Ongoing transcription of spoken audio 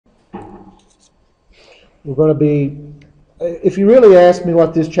we're going to be, if you really ask me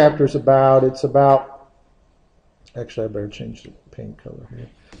what this chapter is about, it's about, actually I better change the pen color here.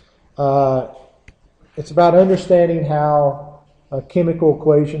 It's about understanding how chemical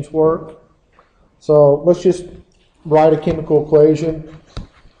equations work. So let's just write a chemical equation.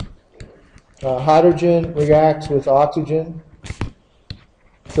 Hydrogen reacts with oxygen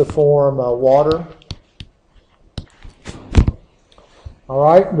to form water. All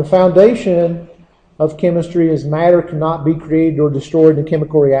right, the foundation of chemistry is matter cannot be created or destroyed in a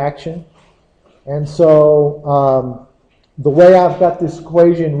chemical reaction. And so the way I've got this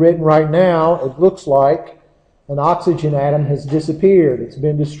equation written right now, it looks like an oxygen atom has disappeared. It's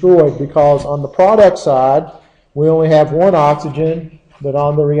been destroyed because on the product side, we only have one oxygen, but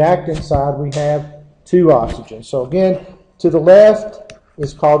on the reactant side, we have two oxygens. So again, to the left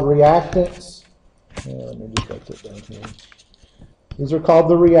is called reactants. Let me just write that down here. These are called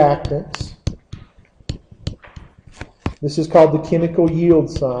the reactants. This is called the chemical yield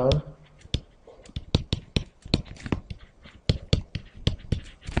sign.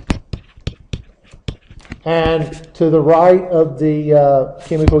 And to the right of the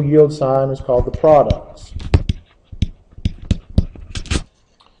chemical yield sign is called the products.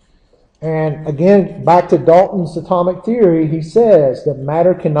 And again, back to Dalton's atomic theory, he says that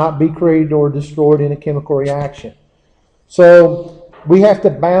matter cannot be created or destroyed in a chemical reaction. So we have to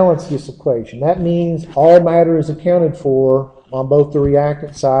balance this equation. That means all matter is accounted for on both the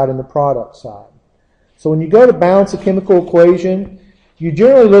reactant side and the product side. So when you go to balance a chemical equation, you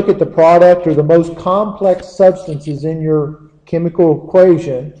generally look at the product or the most complex substances in your chemical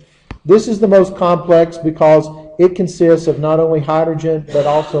equation. This is the most complex because it consists of not only hydrogen but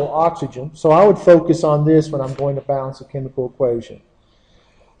also oxygen. So I would focus on this when I'm going to balance a chemical equation.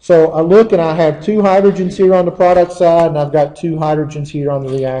 So I look and I have two hydrogens here on the product side and I've got two hydrogens here on the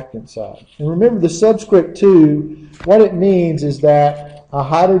reactant side. And remember the subscript 2, what it means is that a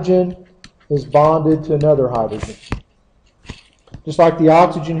hydrogen is bonded to another hydrogen. Just like the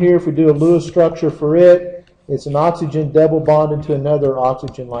oxygen here, if we do a Lewis structure for it, it's an oxygen double bonded to another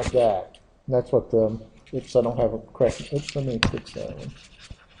oxygen like that. And that's what the, oops, I don't have a correct, oops, let me fix that one.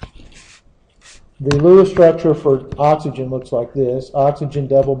 The Lewis structure for oxygen looks like this. Oxygen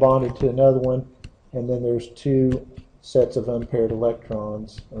double bonded to another one, and then there's two sets of unpaired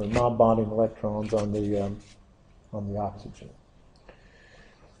electrons, or non-bonding electrons on the oxygen.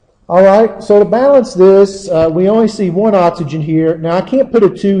 All right, so to balance this, we only see one oxygen here. Now, I can't put a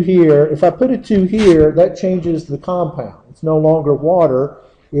 2 here. If I put a 2 here, that changes the compound. It's no longer water.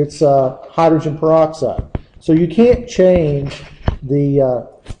 It's hydrogen peroxide. So you can't change the,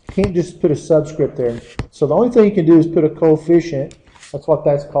 can't just put a subscript there. So the only thing you can do is put a coefficient, that's what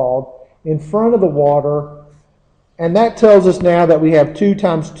that's called, in front of the water. And that tells us now that we have 2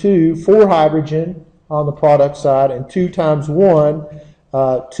 times 2, 4 hydrogen on the product side, and 2 times 1,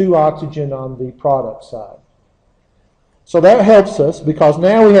 2 oxygen on the product side. So that helps us because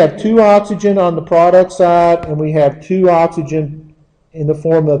now we have 2 oxygen on the product side and we have 2 oxygen in the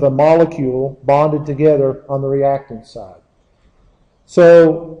form of a molecule bonded together on the reactant side.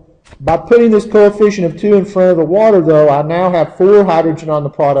 So by putting this coefficient of 2 in front of the water though, I now have 4 hydrogen on the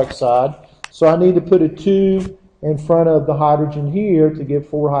product side. So I need to put a 2 in front of the hydrogen here to give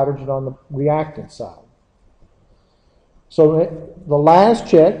 4 hydrogen on the reactant side. So the last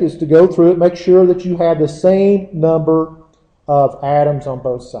check is to go through it, make sure that you have the same number of atoms on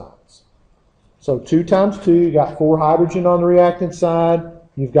both sides. So 2 times 2, you got 4 hydrogen on the reactant side,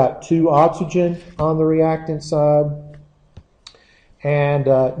 you've got 2 oxygen on the reactant side, and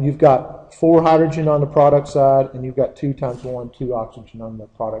you've got 4 hydrogen on the product side, and you've got 2 times 1, 2 oxygen on the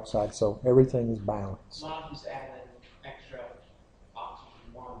product side. So everything is balanced. Just add an extra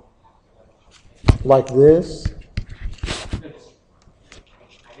oxygen 1. Like this?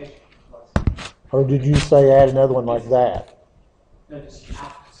 Or did you say add another one like that? No, just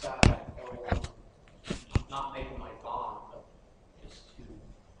outside not making my bond, but just 2.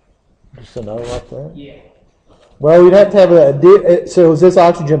 Just another like that? Yeah. Well, you'd have to have so is this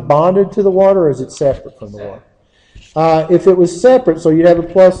oxygen bonded to the water or is it separate from the water? If it was separate, so you'd have a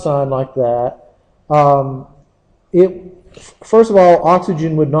plus sign like that, first of all,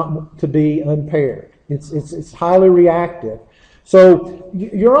 oxygen would not to be unpaired. It's highly reactive. So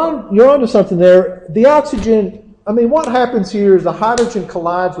you're onto something there. The oxygen, I mean, what happens here is the hydrogen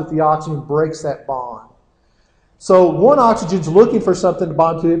collides with the oxygen, breaks that bond. So one oxygen's looking for something to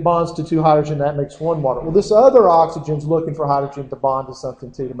bond to, it bonds to 2 hydrogen, that makes 1 water. Well, this other oxygen's looking for hydrogen to bond to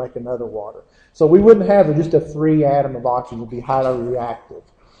something to make another water. So we wouldn't have just a 3 atom of oxygen, it would be highly reactive.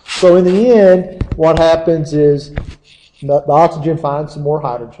 So in the end, what happens is The oxygen finds some more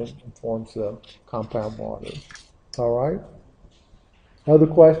hydrogen and forms the compound water. All right. Other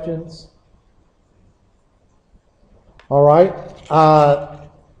questions? All right.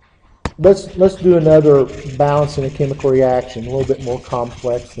 Let's do another balance in a chemical reaction, a little bit more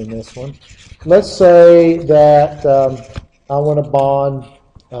complex than this one. Let's say that I want to bond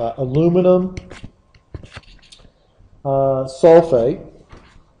aluminum sulfate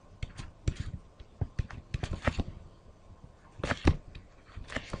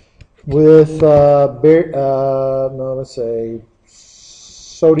with let's say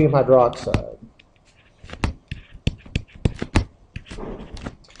sodium hydroxide.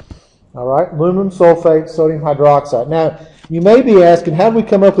 All right, aluminum sulfate, sodium hydroxide. Now, you may be asking, how do we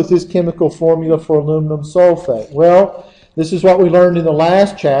come up with this chemical formula for aluminum sulfate? Well, this is what we learned in the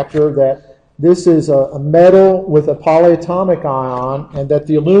last chapter, that this is a metal with a polyatomic ion, and that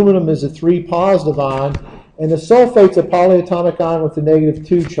the aluminum is a 3 positive ion, and the sulfate's a polyatomic ion with a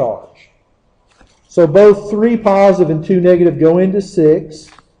 -2 charge. So both 3 positive and 2 negative go into 6.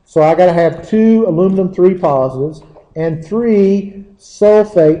 So I got to have 2 aluminum 3 positives and 3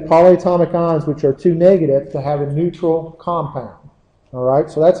 sulfate polyatomic ions, which are 2 negative, to have a neutral compound. All right,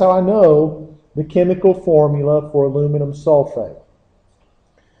 so that's how I know the chemical formula for aluminum sulfate.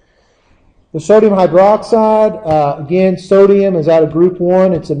 The sodium hydroxide, again, sodium is out of group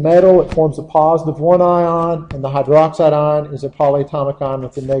 1. It's a metal. It forms a +1 ion, and the hydroxide ion is a polyatomic ion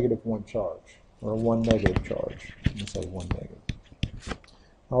with a -1 charge, or 1 negative charge. Let me say 1 negative.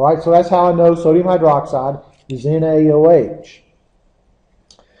 All right, so that's how I know sodium hydroxide is NaOH.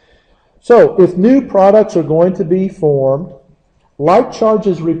 So if new products are going to be formed, like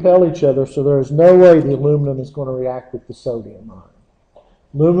charges repel each other, so there is no way the aluminum is going to react with the sodium ion.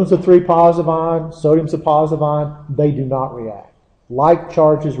 Aluminum's a 3 positive ion, sodium's a positive ion, they do not react. Like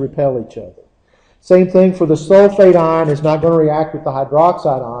charges repel each other. Same thing for the sulfate ion, is not going to react with the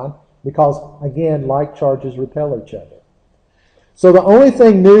hydroxide ion because, again, like charges repel each other. So the only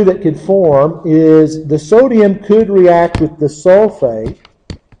thing new that could form is the sodium could react with the sulfate.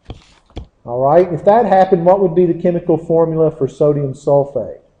 All right, if that happened, what would be the chemical formula for sodium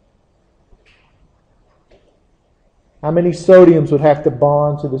sulfate? How many sodiums would have to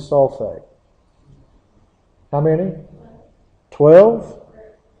bond to the sulfate? How many? 12?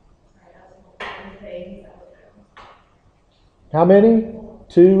 How many?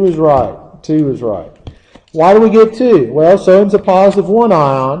 2 is right. 2 is right. Why do we get 2? Well, sodium's a +1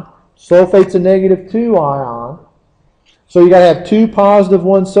 ion. Sulfate's a -2 ion. So you got to have 2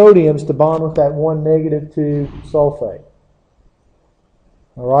 +1 sodiums to bond with that 1 -2 sulfate.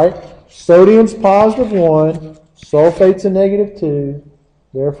 All right? Sodium's +1. Sulfate's a -2.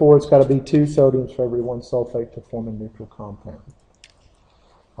 Therefore, it's got to be 2 sodiums for every 1 sulfate to form a neutral compound.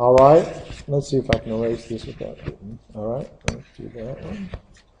 All right? Let's see if I can erase this without hitting. All right? Let's do that one.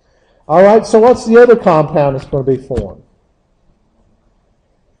 All right, so what's the other compound that's going to be formed?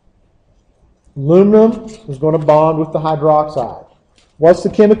 Aluminum is going to bond with the hydroxide. What's the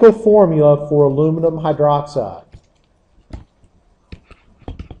chemical formula for aluminum hydroxide?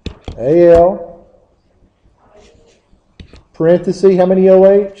 Al, parenthesis, how many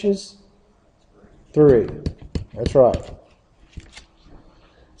OHs? 3. That's right.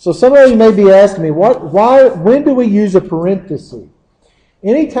 So some of you may be asking me, when do we use a parenthesis?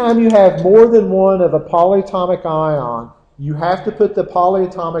 Anytime you have more than one of a polyatomic ion, you have to put the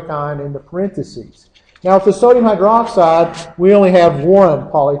polyatomic ion in the parentheses. Now, with the sodium hydroxide, we only have 1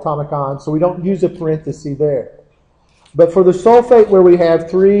 polyatomic ion, so we don't use a parenthesis there. But for the sulfate where we have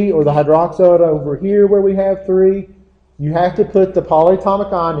 3, or the hydroxide over here where we have 3, you have to put the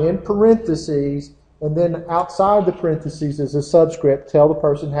polyatomic ion in parentheses, and then outside the parentheses as a subscript, tell the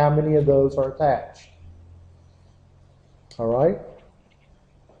person how many of those are attached. All right?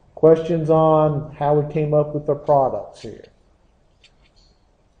 Questions on how we came up with our products here?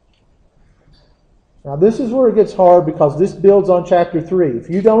 Now this is where it gets hard because this builds on chapter 3. If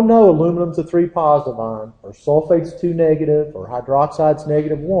you don't know aluminum's a 3 positive ion, or sulfate's 2 negative, or hydroxide's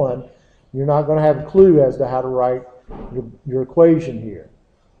 -1, you're not going to have a clue as to how to write your equation here.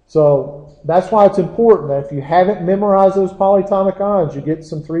 So that's why it's important that if you haven't memorized those polyatomic ions, you get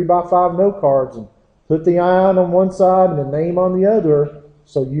some 3x5 note cards and put the ion on one side and the name on the other,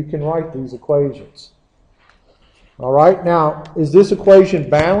 so you can write these equations. All right, now, is this equation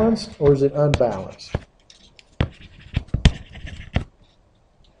balanced or is it unbalanced?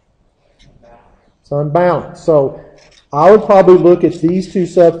 It's unbalanced. So I would probably look at these 2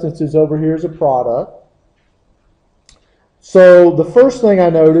 substances over here as a product. So the first thing I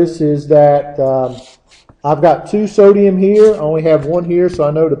notice is that I've got 2 sodium here. I only have 1 here, so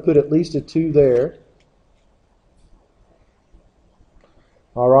I know to put at least a 2 there.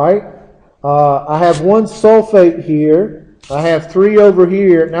 All right. I have 1 sulfate here. I have 3 over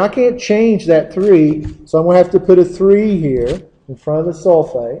here. Now I can't change that 3, so I'm going to have to put a 3 here in front of the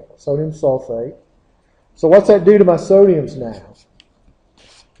sulfate, sodium sulfate. So what's that do to my sodiums now?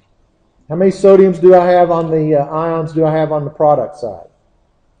 How many sodiums do I have on the ions do I have on the product side?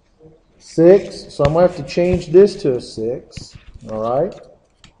 6. So I'm going to have to change this to a 6. All right.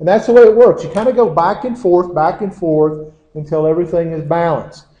 And that's the way it works. You kind of go back and forth until everything is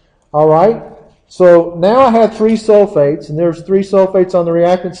balanced. All right. So now I have 3 sulfates, and there's 3 sulfates on the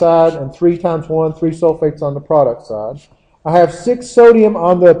reactant side and 3 times 1, 3 sulfates on the product side. I have 6 sodium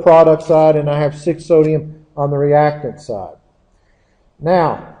on the product side, and I have 6 sodium on the reactant side.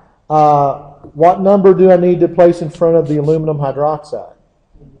 Now, what number do I need to place in front of the aluminum hydroxide?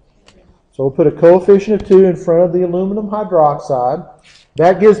 So we'll put a coefficient of 2 in front of the aluminum hydroxide.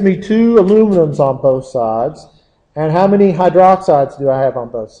 That gives me 2 aluminums on both sides. And how many hydroxides do I have on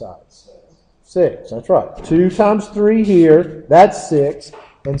both sides? 6. That's right. 2 times 3 here, that's 6.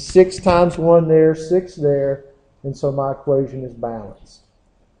 And 6 times 1 there, 6 there. And so my equation is balanced.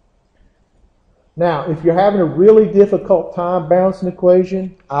 Now, if you're having a really difficult time balancing an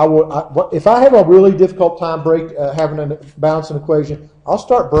equation, if I have a really difficult time having a balancing equation, I'll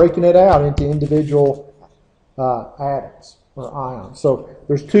start breaking it out into individual atoms or ions. So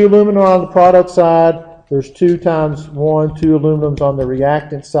there's 2 aluminum on the product side. There's 2 times 1, 2 aluminums on the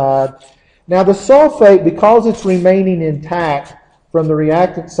reactant side. Now the sulfate, because it's remaining intact from the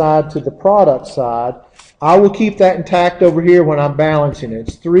reactant side to the product side, I will keep that intact over here when I'm balancing it.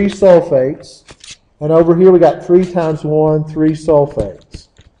 It's 3 sulfates. And over here we got 3 times 1, 3 sulfates.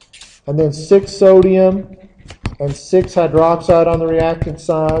 And then 6 sodium and 6 hydroxide on the reactant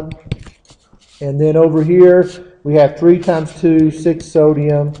side. And then over here we have 3 times 2, 6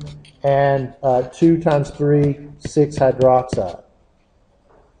 sodium, and 2 times 3, 6 hydroxide.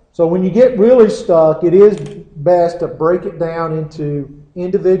 So when you get really stuck, it is best to break it down into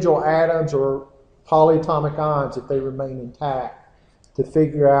individual atoms or polyatomic ions if they remain intact to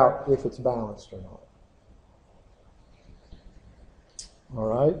figure out if it's balanced or not. All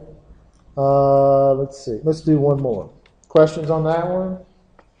right. Let's see. Let's do one more. Questions on that one?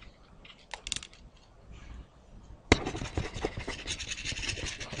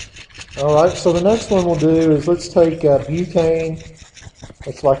 All right. So the next one we'll do is let's take butane.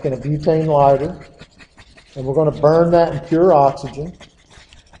 It's like in a butane lighter. And we're going to burn that in pure oxygen.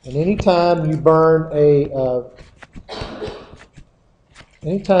 And anytime you burn a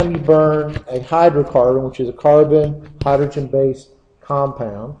hydrocarbon, which is a carbon hydrogen-based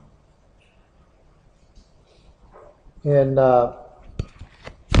compound, in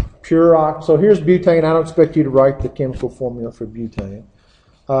pure oxygen. So here's butane. I don't expect you to write the chemical formula for butane.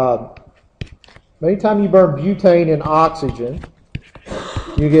 Anytime you burn butane in oxygen,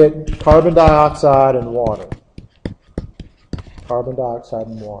 you get carbon dioxide and water. Carbon dioxide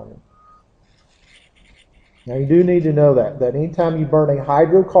and water. Now you do need to know that anytime you burn a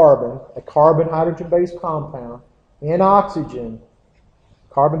hydrocarbon, a carbon hydrogen-based compound, in oxygen,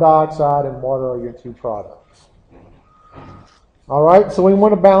 carbon dioxide and water are your 2 products. All right, so we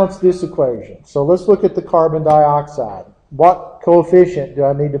want to balance this equation. So let's look at the carbon dioxide. What coefficient do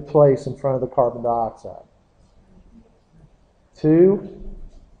I need to place in front of the carbon dioxide? 2,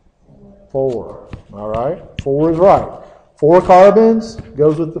 4. All right, 4 is right. 4 carbons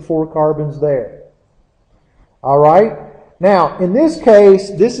goes with the 4 carbons there. All right. Now, in this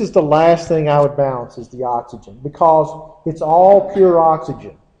case, this is the last thing I would balance is the oxygen because it's all pure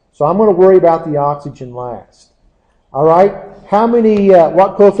oxygen. So I'm going to worry about the oxygen last. All right.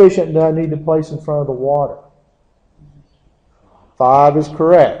 What coefficient do I need to place in front of the water? 5 is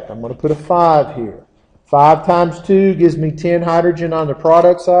correct. I'm going to put a 5 here. 5 times 2 gives me 10 hydrogen on the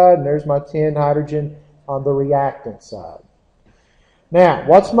product side, and there's my 10 hydrogen on the reactant side. Now,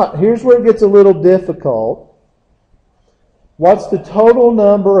 here's where it gets a little difficult. What's the total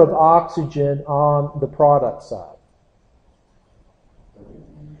number of oxygen on the product side?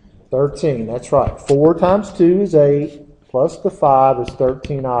 13, that's right. 4 times 2 is 8, plus the 5 is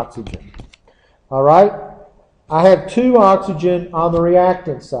 13 oxygen. All right? I have 2 oxygen on the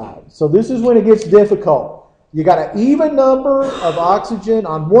reactant side. So this is when it gets difficult. You got an even number of oxygen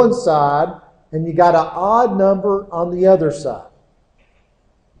on one side, and you got an odd number on the other side.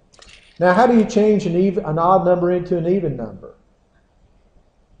 Now, how do you change an odd number into an even number?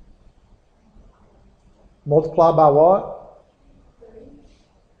 Multiply by what?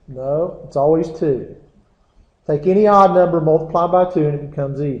 No, it's always 2. Take any odd number, multiply by 2, and it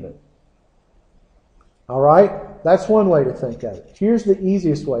becomes even. All right? That's one way to think of it. Here's the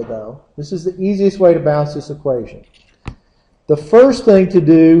easiest way, though. This is the easiest way to balance this equation. The first thing to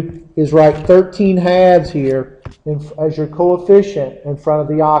do is write 13 halves here as your coefficient in front of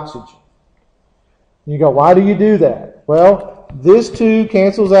the oxygen. You go, why do you do that? Well, this 2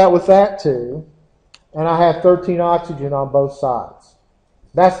 cancels out with that 2, and I have 13 oxygen on both sides.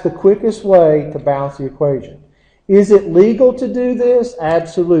 That's the quickest way to balance the equation. Is it legal to do this?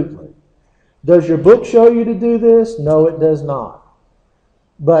 Absolutely. Does your book show you to do this? No, it does not.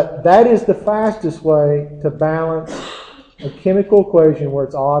 But that is the fastest way to balance a chemical equation where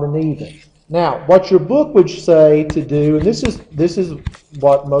it's odd and even. Now, what your book would say to do, and this is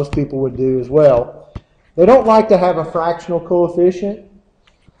what most people would do as well, they don't like to have a fractional coefficient.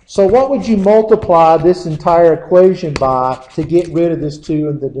 So what would you multiply this entire equation by to get rid of this 2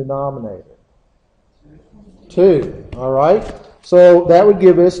 in the denominator? 2, all right? So that would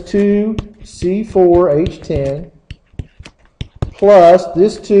give us 2C4H10 plus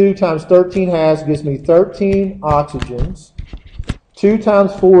this 2 times 13 halves gives me 13 oxygens. 2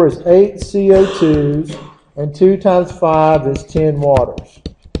 times 4 is 8 CO2s, and 2 times 5 is 10 waters.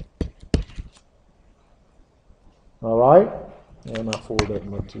 All right? And my 4 doesn't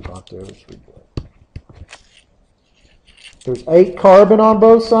look too hot there. Let's read that. There's 8 carbon on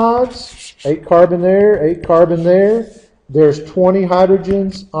both sides. 8 carbon there, 8 carbon there. There's 20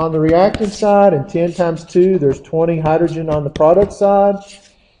 hydrogens on the reactant side, and 10 times 2, there's 20 hydrogen on the product side.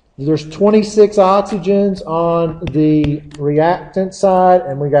 There's 26 oxygens on the reactant side,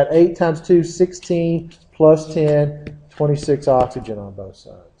 and we got 8 times 2, 16, plus 10, 26 oxygen on both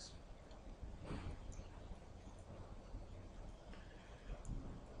sides.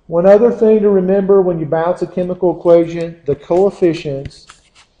 One other thing to remember when you balance a chemical equation, the coefficients.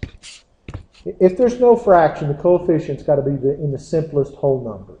 If there's no fraction, the coefficient's got to be in the simplest whole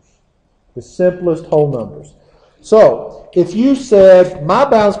numbers. The simplest whole numbers. So, if you said my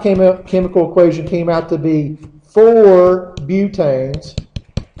balanced chemical equation came out to be 4 butanes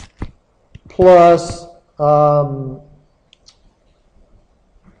plus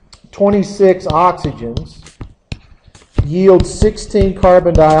 26 oxygens yields 16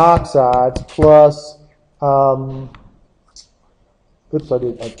 carbon dioxides plus I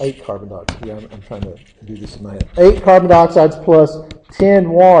did 8 carbon dioxide. Yeah, I'm trying to do this in my head. 8 carbon dioxides plus 10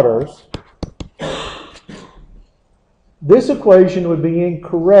 waters. This equation would be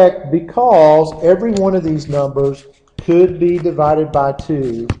incorrect because every one of these numbers could be divided by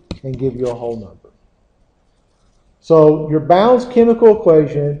 2 and give you a whole number. So your balanced chemical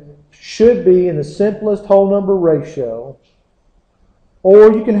equation should be in the simplest whole number ratio,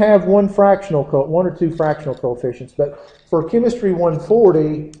 or you can have one or two fractional coefficients, but for chemistry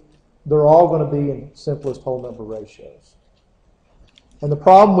 140, they're all going to be in simplest whole number ratios. And the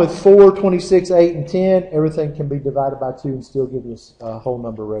problem with 4, 26, 8, and 10, everything can be divided by 2 and still give you a whole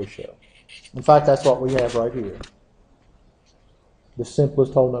number ratio. In fact, that's what we have right here. The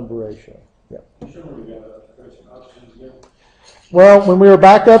simplest whole number ratio. Yeah. Well, when we were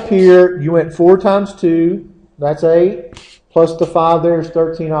back up here, you went 4 times 2, that's 8, plus the 5 there is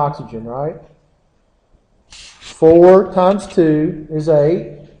 13 oxygen, right? 4 times 2 is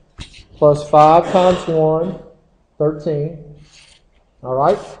 8, plus 5 times 1, 13. All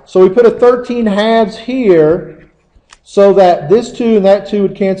right? So we put a 13 halves here so that this 2 and that 2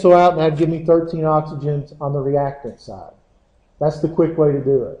 would cancel out, and that would give me 13 oxygens on the reactant side. That's the quick way to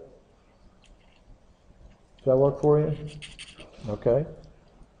do it. Does that work for you? Okay.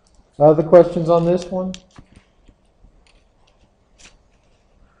 Other questions on this one?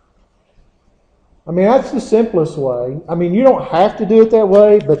 I mean, that's the simplest way. I mean, you don't have to do it that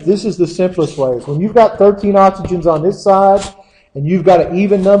way, but this is the simplest way. When you've got 13 oxygens on this side, and you've got an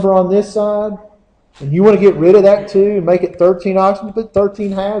even number on this side, and you want to get rid of that 2 and make it 13 oxygen, put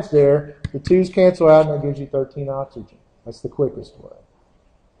 13 halves there. The 2's cancel out, and that gives you 13 oxygen. That's the quickest way.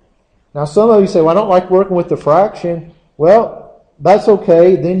 Now, some of you say, well, I don't like working with the fraction. Well, that's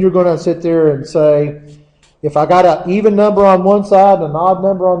okay. Then you're going to sit there and say, if I got an even number on one side and an odd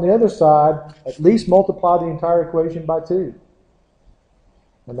number on the other side, at least multiply the entire equation by 2.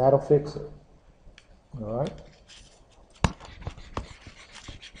 And that'll fix it. All right?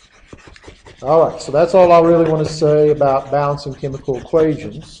 All right, so that's all I really want to say about balancing chemical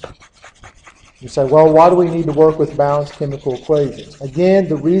equations. You say, well, why do we need to work with balanced chemical equations? Again,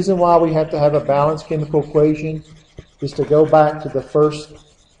 the reason why we have to have a balanced chemical equation is to go back to the first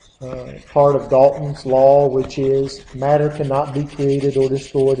part of Dalton's law, which is matter cannot be created or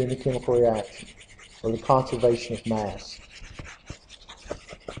destroyed in a chemical reaction, or the conservation of mass.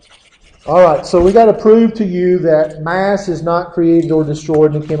 All right, so we got to prove to you that mass is not created or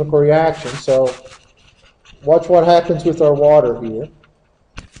destroyed in a chemical reaction. So watch what happens with our water here.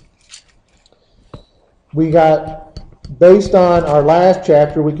 We got based on our last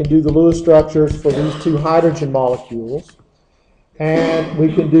chapter, we can do the Lewis structures for these two hydrogen molecules. And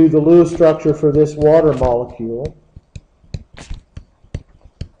we can do the Lewis structure for this water molecule.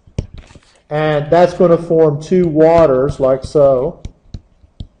 And that's going to form two waters, like so.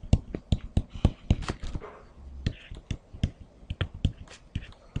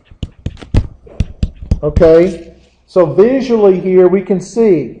 Okay, so visually here we can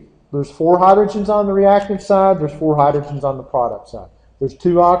see there's 4 hydrogens on the reactant side, there's 4 hydrogens on the product side. There's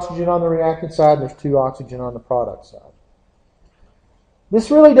 2 oxygen on the reactant side, and there's 2 oxygen on the product side. This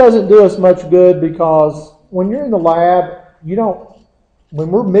really doesn't do us much good because when you're in the lab,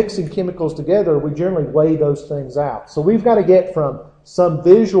 when we're mixing chemicals together, we generally weigh those things out. So we've got to get from some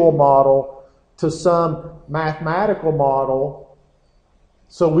visual model to some mathematical model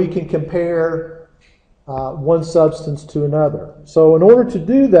so we can compare one substance to another. So in order to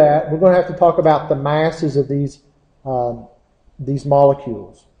do that, we're going to have to talk about the masses of these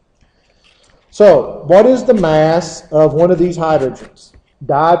molecules. So what is the mass of one of these hydrogens?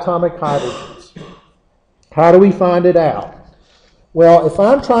 Diatomic hydrogens. How do we find it out? Well, if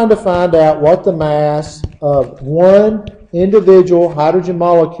I'm trying to find out what the mass of one individual hydrogen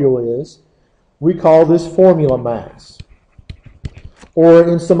molecule is, we call this formula mass. Or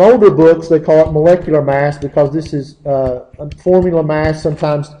in some older books, they call it molecular mass because this is formula mass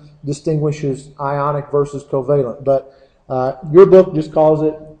sometimes distinguishes ionic versus covalent. But your book just calls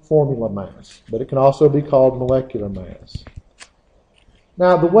it formula mass. But it can also be called molecular mass.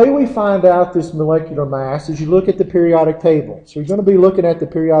 Now, the way we find out this molecular mass is you look at the periodic table. So you're going to be looking at the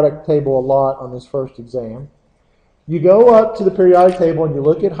periodic table a lot on this first exam. You go up to the periodic table and you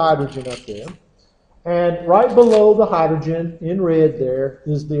look at hydrogen up there. And right below the hydrogen, in red there,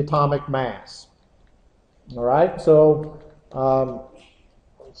 is the atomic mass. All right, so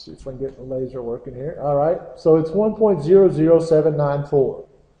let's see if I can get the laser working here. All right, so it's 1.00794.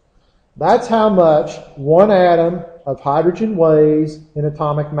 That's how much one atom of hydrogen weighs in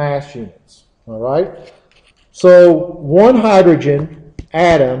atomic mass units. All right? So one hydrogen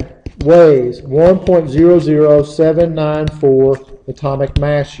atom weighs 1.00794 atomic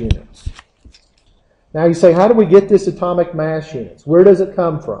mass units. Now you say, how do we get this atomic mass units? Where does it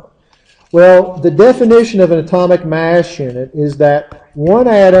come from? Well, the definition of an atomic mass unit is that one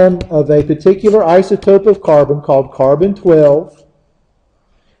atom of a particular isotope of carbon called carbon-12,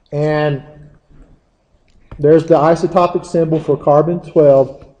 and there's the isotopic symbol for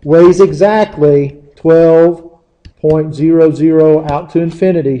carbon-12, weighs exactly 12.00 out to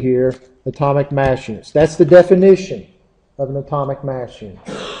infinity here atomic mass units. That's the definition of an atomic mass unit.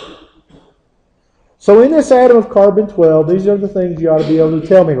 So in this atom of carbon-12, these are the things you ought to be able to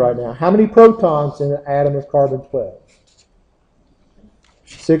tell me right now. How many protons in an atom of carbon-12?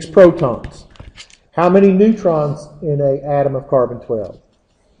 6 protons. How many neutrons in an atom of carbon-12?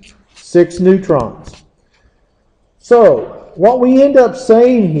 6 neutrons. So what we end up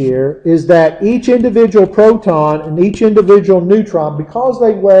saying here is that each individual proton and each individual neutron, because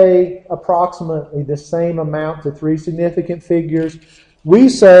they weigh approximately the same amount to 3 significant figures, we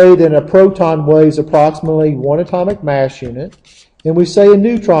say that a proton weighs approximately 1 atomic mass unit, and we say a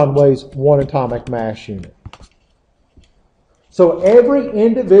neutron weighs 1 atomic mass unit. So every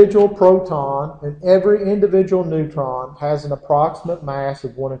individual proton and every individual neutron has an approximate mass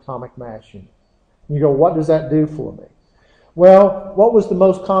of 1 atomic mass unit. You go, what does that do for me? Well, what was the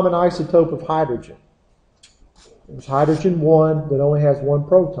most common isotope of hydrogen? It was hydrogen-1 that only has 1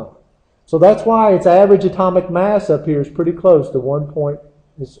 proton. So that's why its average atomic mass up here is pretty close to 1, right?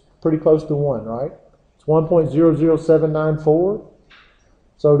 It's 1.00794.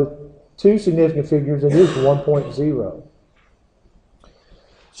 So to 2 significant figures, it is 1.0.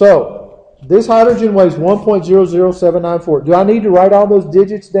 So this hydrogen weighs 1.00794. Do I need to write all those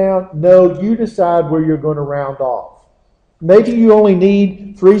digits down? No, you decide where you're going to round off. Maybe you only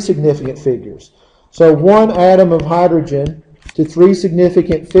need 3 significant figures. So one atom of hydrogen to 3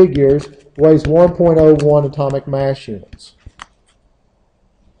 significant figures weighs 1.01 atomic mass units.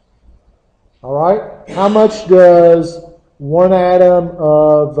 All right? How much does one atom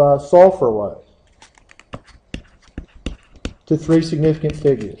of sulfur weigh? To 3 significant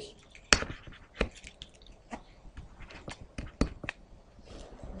figures.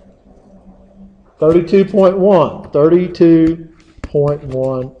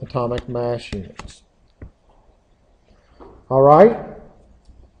 .1 atomic mass units. All right?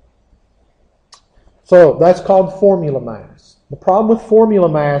 So that's called formula mass. The problem with formula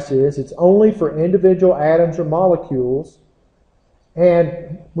mass is it's only for individual atoms or molecules.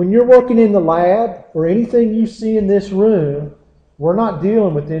 And when you're working in the lab or anything you see in this room, we're not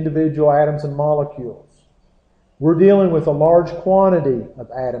dealing with individual atoms and molecules. We're dealing with a large quantity of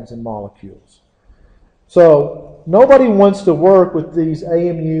atoms and molecules. So nobody wants to work with these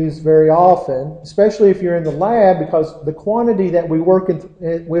AMUs very often, especially if you're in the lab, because the quantity that we work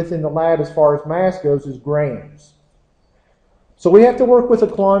with in the lab as far as mass goes is grams. So we have to work with a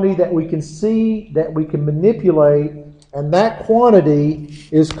quantity that we can see, that we can manipulate, and that quantity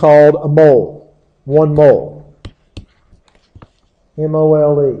is called a mole. 1 mole.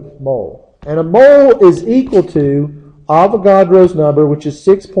 M-O-L-E, mole. And a mole is equal to Avogadro's number, which is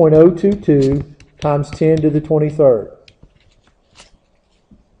 6.022 times 10 to the 23rd.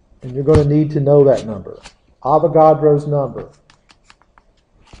 And you're going to need to know that number. Avogadro's number.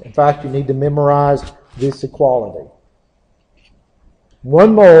 In fact, you need to memorize this equality.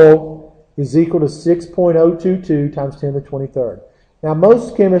 1 mole is equal to 6.022 times 10 to the 23rd. Now,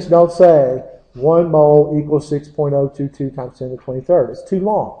 most chemists don't say 1 mole equals 6.022 times 10 to the 23rd. It's too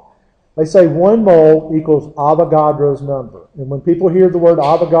long. They say 1 mole equals Avogadro's number. And when people hear the word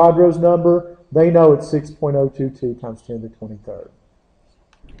Avogadro's number, they know it's 6.022 times 10 to the 23rd.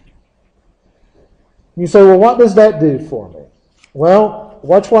 You say, well, what does that do for me? Well,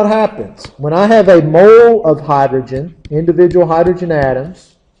 watch what happens. When I have a mole of hydrogen, individual hydrogen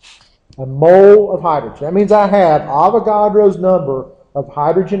atoms, a mole of hydrogen, that means I have Avogadro's number of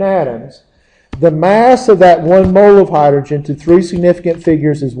hydrogen atoms. The mass of that 1 mole of hydrogen to 3 significant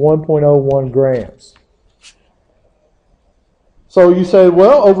figures is 1.01 grams. So you say,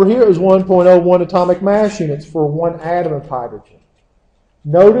 well, over here is 1.01 atomic mass units for 1 atom of hydrogen.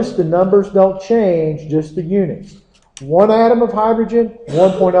 Notice the numbers don't change, just the units. 1 atom of hydrogen,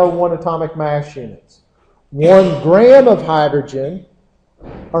 1.01 atomic mass units. 1 gram of hydrogen,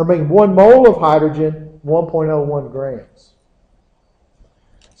 1 mole of hydrogen, 1.01 grams.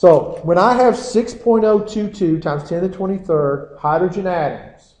 So when I have 6.022 times 10 to the 23rd hydrogen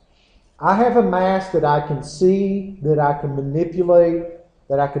atoms, I have a mass that I can see, that I can manipulate,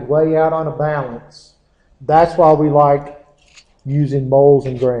 that I could weigh out on a balance. That's why we like using moles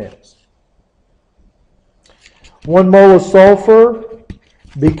and grams. 1 mole of sulfur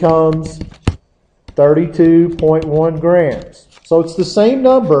becomes 32.1 grams. So it's the same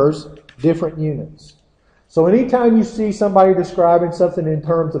numbers, different units. So anytime you see somebody describing something in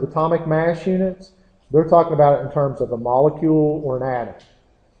terms of atomic mass units, they're talking about it in terms of a molecule or an atom.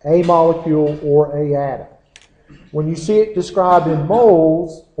 A molecule or a atom. When you see it described in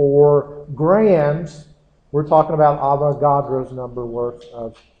moles or grams, we're talking about Avogadro's number worth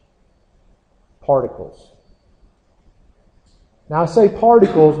of particles. Now I say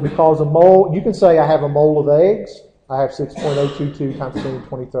particles because a mole, you can say I have a mole of eggs. I have 6.022 times 10 to the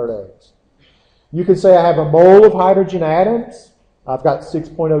 23rd eggs. You can say I have a mole of hydrogen atoms. I've got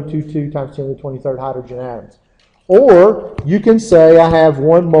 6.022 times 10 to the 23rd hydrogen atoms. Or you can say I have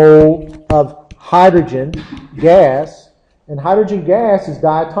 1 mole of hydrogen gas, and hydrogen gas is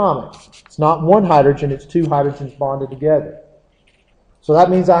diatomic. It's not 1 hydrogen, it's 2 hydrogens bonded together. So that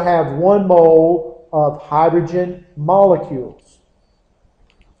means I have 1 mole of hydrogen molecules,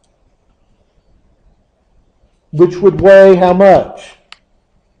 which would weigh how much?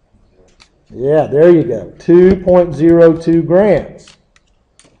 Yeah, there you go, 2.02 grams.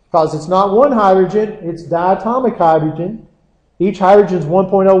 Because it's not 1 hydrogen, it's diatomic hydrogen. Each hydrogen is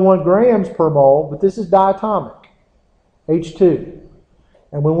 1.01 grams per mole, but this is diatomic, H2.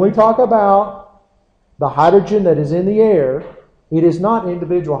 And when we talk about the hydrogen that is in the air, it is not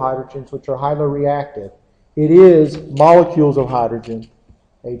individual hydrogens, which are highly reactive. It is molecules of hydrogen,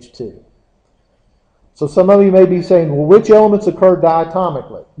 H2. So some of you may be saying, well, which elements occur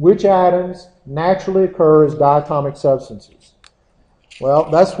diatomically? Which atoms naturally occur as diatomic substances?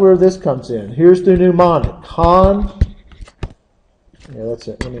 Well, that's where this comes in. Here's the mnemonic. Yeah, that's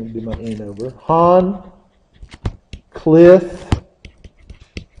it. Let me do my N over. Han, Cliff,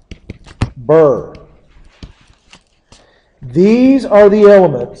 Burr. These are the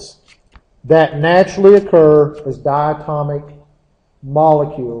elements that naturally occur as diatomic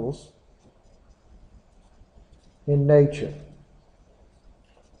molecules in nature.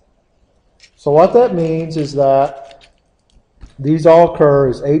 So what that means is that these all occur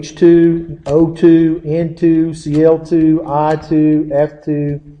as H2, O2, N2, Cl2, I2,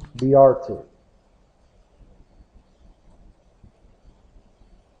 F2, Br2.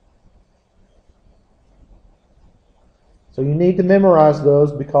 So you need to memorize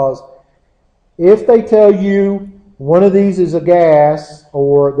those, because if they tell you one of these is a gas,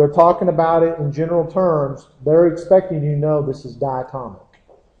 or they're talking about it in general terms, they're expecting you to know this is diatomic.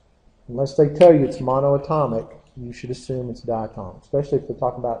 Unless they tell you it's monoatomic, you should assume it's diatomic, especially if they're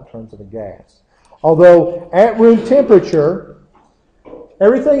talking about it in terms of a gas. Although at room temperature,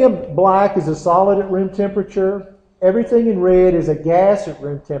 everything in black is a solid at room temperature. everything in red is a gas at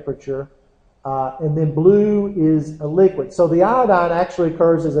room temperature, and then blue is a liquid. So the iodine actually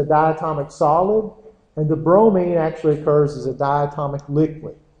occurs as a diatomic solid, and the bromine actually occurs as a diatomic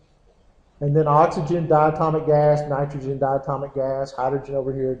liquid. And then oxygen, diatomic gas, nitrogen, diatomic gas, hydrogen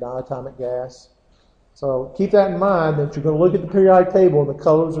over here, diatomic gas. So keep that in mind that you're going to look at the periodic table and the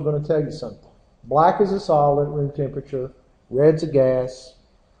colors are going to tell you something. Black is a solid at room temperature, red's a gas,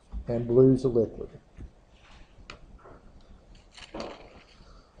 and blue's a liquid.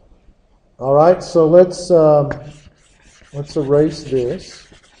 All right, so let's erase this.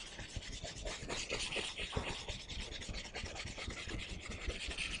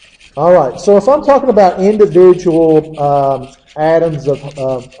 All right, so if I'm talking about individual atoms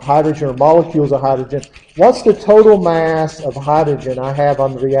of hydrogen or molecules of hydrogen, what's the total mass of hydrogen I have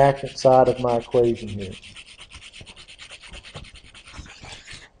on the reactant side of my equation here?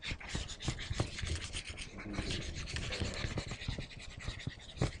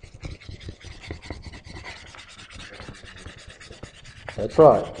 That's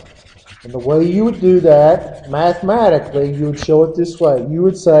right. And the way you would do that, mathematically, you would show it this way. You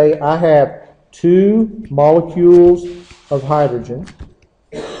would say, I have 2 molecules of hydrogen.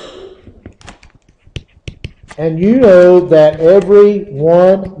 And you know that every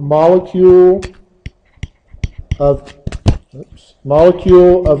 1 molecule of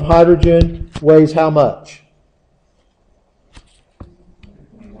hydrogen weighs how much?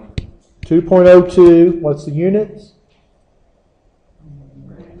 2.02. What's the units?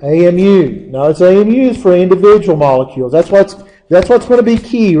 AMU. Now it's AMUs for individual molecules. That's what's going to be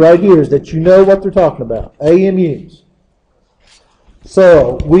key right here, is that you know what they're talking about. AMUs.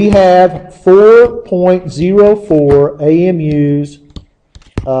 So we have 4.04 AMUs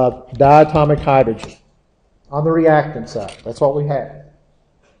of diatomic hydrogen on the reactant side. That's what we have.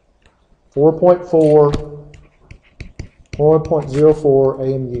 4.04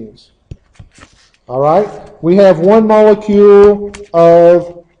 AMUs. All right. We have 1 molecule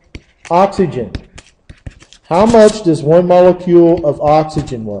of oxygen. How much does 1 molecule of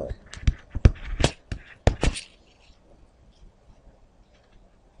oxygen weigh?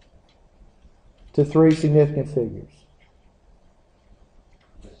 To 3 significant figures.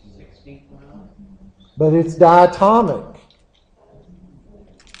 16. But it's diatomic.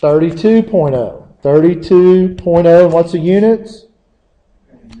 32.0. 32.0, and what's the units?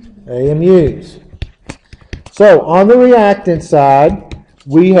 AMUs. So on the reactant side,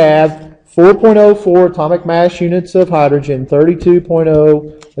 we have 4.04 atomic mass units of hydrogen,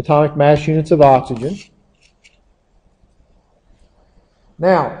 32.0 atomic mass units of oxygen.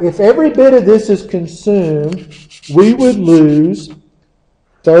 Now, if every bit of this is consumed, we would lose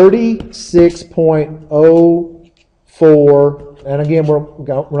 36.04. And again, we're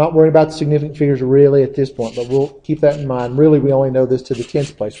not worried about the significant figures really at this point, but we'll keep that in mind. Really, we only know this to the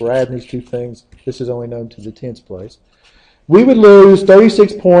 10th place. We're adding these 2 things. This is only known to the 10th place. We would lose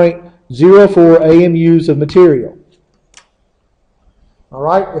 36.04 AMUs of material. All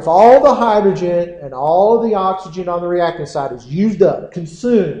right? If all the hydrogen and all of the oxygen on the reactant side is used up,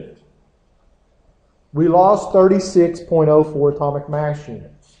 consumed, we lost 36.04 atomic mass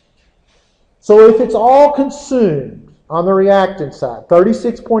units. So if it's all consumed on the reactant side,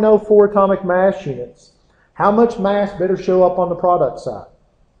 36.04 atomic mass units, how much mass better show up on the product side?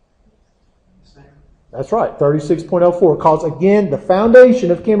 That's right, 36.04. Because again, the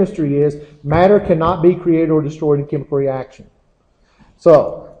foundation of chemistry is matter cannot be created or destroyed in chemical reaction.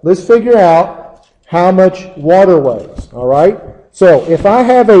 So let's figure out how much water weighs. All right. So if I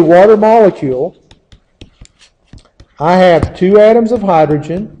have a water molecule, I have 2 atoms of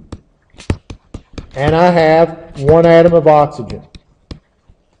hydrogen, and I have 1 atom of oxygen.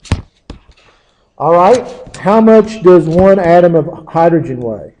 All right. How much does 1 atom of hydrogen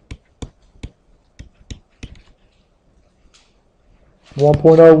weigh?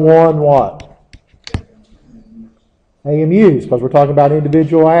 1.01 what? AMUs, because we're talking about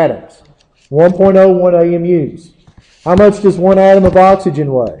individual atoms. 1.01 AMUs. How much does 1 atom of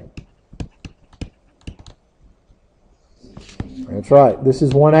oxygen weigh? That's right. This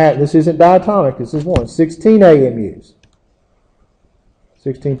is 1 atom. This isn't diatomic. This is 1. 16 AMUs.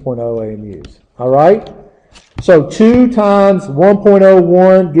 16.0 AMUs. All right? So 2 times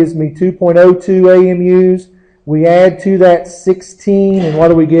 1.01 gives me 2.02 AMUs. We add to that 16, and what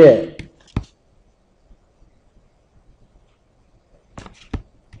do we get?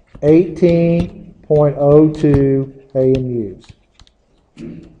 18.02 AMUs.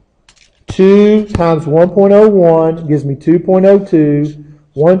 2 times 1.01 gives me 2.02.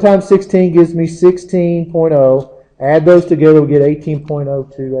 1 times 16 gives me 16.0. Add those together, we get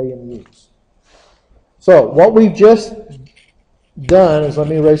 18.02 AMUs. So what we've just done is, let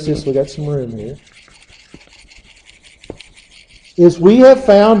me erase this, we got some room here, is we have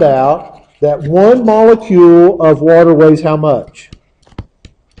found out that 1 molecule of water weighs how much?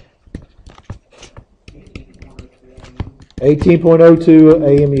 18.02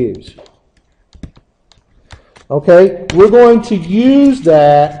 AMUs. Okay, we're going to use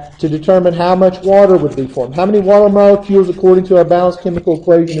that to determine how much water would be formed. How many water molecules, according to our balanced chemical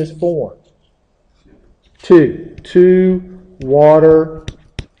equation, is formed? 2. 2 water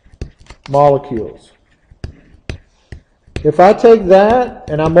molecules. If I take that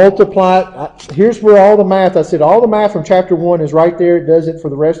and I multiply it, here's where all the math, I said all the math from chapter 1 is right there. It does it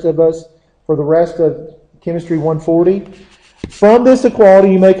for the rest of us, for the rest of Chemistry 140. From this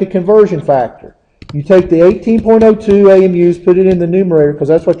equality, you make a conversion factor. You take the 18.02 AMUs, put it in the numerator, because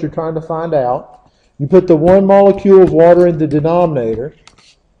that's what you're trying to find out. You put the 1 molecule of water in the denominator.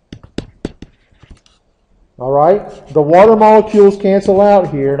 All right? The water molecules cancel out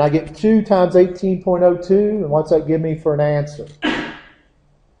here, and I get 2 times 18.02, and what's that give me for an answer?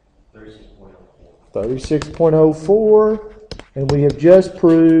 36.04. And we have just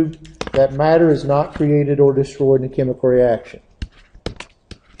proved that matter is not created or destroyed in a chemical reaction.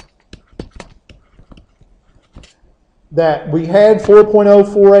 That we had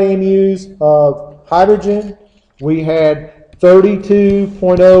 4.04 AMUs of hydrogen. We had 32.0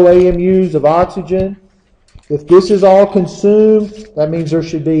 AMUs of oxygen. If this is all consumed, that means there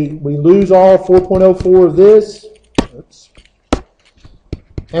should be, we lose all 4.04 of this. Oops.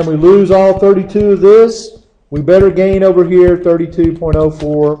 And we lose all 32 of this. We better gain over here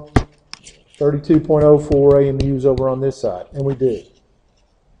 32.04 AMUs over on this side. And we do.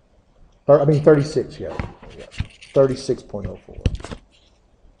 36, yeah. 36.04.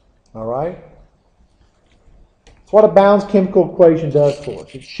 All right? It's what a balanced chemical equation does for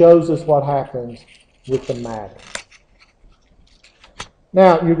us. It shows us what happens with the matter.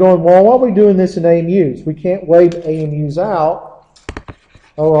 Now, you're going, well, why are we doing this in AMUs? We can't weigh AMUs out.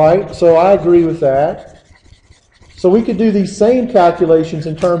 All right, so I agree with that. So we could do these same calculations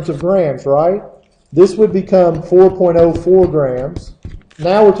in terms of grams, right? This would become 4.04 grams.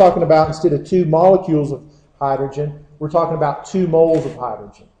 Now we're talking about, instead of 2 molecules of hydrogen, we're talking about 2 moles of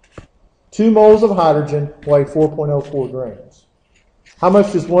hydrogen. 2 moles of hydrogen weigh 4.04 grams. How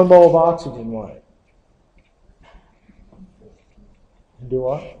much does 1 mole of oxygen weigh? Do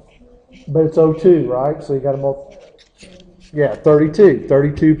I? But it's O2, right? So you got to multiply. Yeah,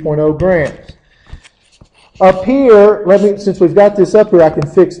 32.0 grams. Up here, since we've got this up here, I can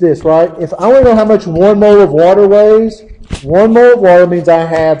fix this, right? If I want to know how much 1 mole of water weighs, 1 mole of water means I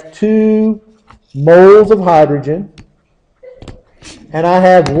have 2 moles of hydrogen, and I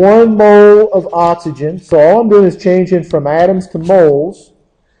have 1 mole of oxygen. So all I'm doing is changing from atoms to moles.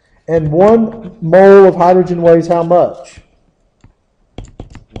 And 1 mole of hydrogen weighs how much?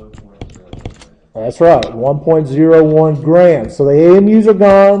 That's right, 1.01 grams. So the AMUs are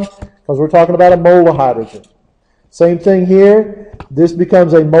gone because we're talking about a mole of hydrogen. Same thing here. This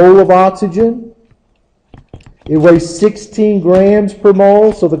becomes a mole of oxygen. It weighs 16 grams per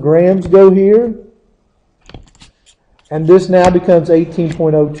mole, so the grams go here. And this now becomes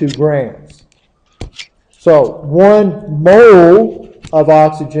 18.02 grams. So 1 mole of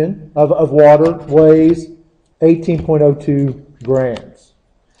oxygen, of water, weighs 18.02 grams.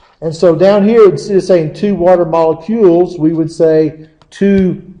 And so down here, instead of saying 2 water molecules, we would say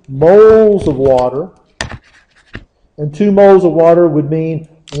 2 moles of water. And 2 moles of water would mean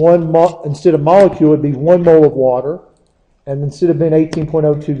instead of molecule, it would be 1 mole of water. And instead of being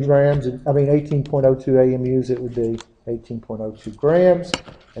 18.02 grams, 18.02 AMUs, it would be 18.02 grams.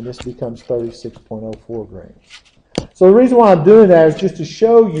 And this becomes 36.04 grams. So the reason why I'm doing that is just to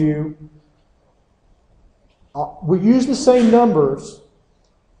show you, we use the same numbers.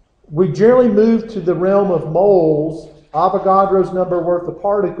 We generally move to the realm of moles, Avogadro's number worth of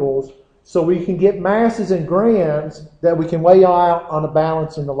particles, so we can get masses in grams that we can weigh out on a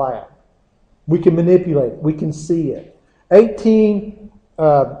balance in the lab. We can manipulate it. We can see it.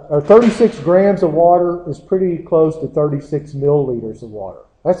 36 grams of water is pretty close to 36 milliliters of water.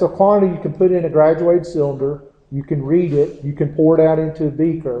 That's a quantity you can put in a graduated cylinder. You can read it. You can pour it out into a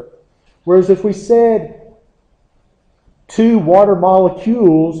beaker. Whereas if we said 2 water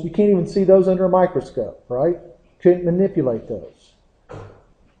molecules, you can't even see those under a microscope, right? Couldn't manipulate those.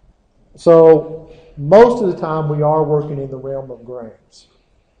 So most of the time we are working in the realm of grams.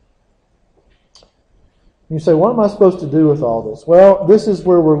 You say, what am I supposed to do with all this? Well, this is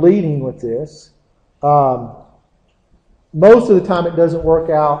where we're leading with this. Most of the time it doesn't work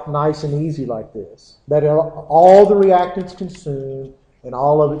out nice and easy like this. That all the reactants consumed and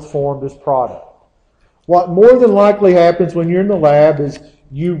all of it's formed as product. What more than likely happens when you're in the lab is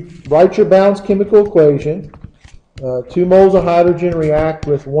you write your balanced chemical equation. 2 moles of hydrogen react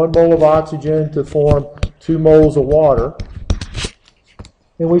with 1 mole of oxygen to form 2 moles of water.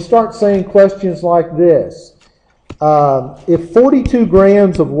 And we start saying questions like this. If 42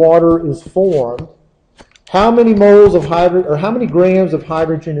 grams of water is formed, how many moles of hydrogen, or how many grams of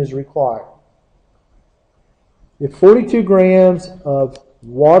hydrogen is required? If 42 grams of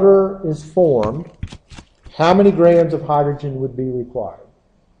water is formed, how many grams of hydrogen would be required?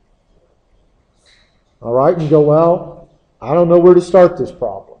 All right, and you go, well, I don't know where to start this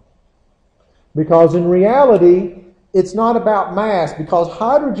problem. Because in reality, it's not about mass, because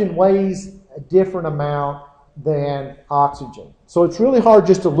hydrogen weighs a different amount than oxygen. So it's really hard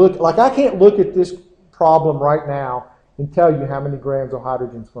just to look, like I can't look at this problem right now and tell you how many grams of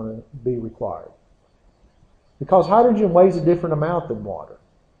hydrogen is going to be required. Because hydrogen weighs a different amount than water.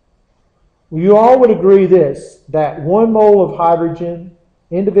 You all would agree this, that 1 mole of hydrogen,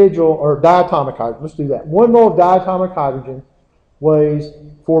 individual, or diatomic hydrogen, let's do that. 1 mole of diatomic hydrogen weighs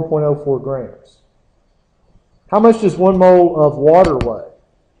 4.04 grams. How much does 1 mole of water weigh?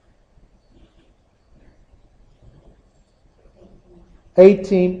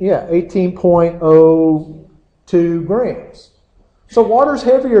 18.02 grams. So water's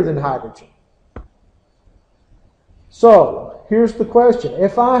heavier than hydrogen. So here's the question.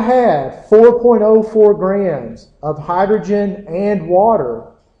 If I have 4.04 grams of hydrogen and water,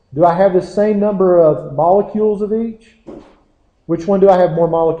 do I have the same number of molecules of each? Which one do I have more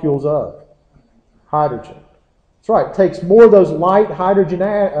molecules of? Hydrogen. That's right. It takes more of those light hydrogen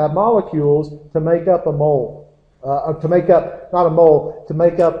molecules to make up a mole. To make up, not a mole, to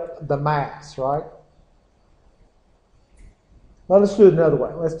make up the mass, right? Well, let's do it another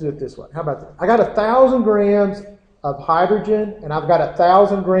way. Let's do it this way. How about this? I got 1,000 grams of hydrogen and I've got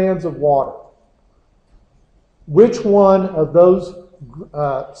 1,000 grams of water. Which one of those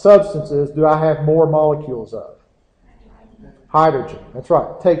substances do I have more molecules of? Hydrogen. That's right.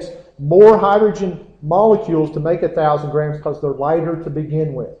 It takes more hydrogen molecules to make 1,000 grams because they're lighter to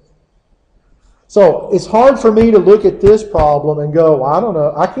begin with. So it's hard for me to look at this problem and go, I don't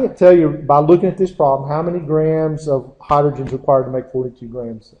know, I can't tell you by looking at this problem how many grams of hydrogen is required to make 42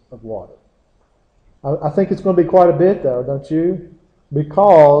 grams of water. I think it's going to be quite a bit though, don't you?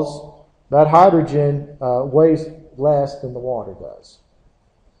 Because that hydrogen weighs less than the water does.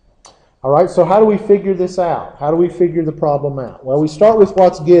 All right, so how do we figure this out? How do we figure the problem out? Well, we start with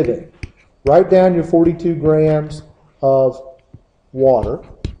what's given. Write down your 42 grams of water.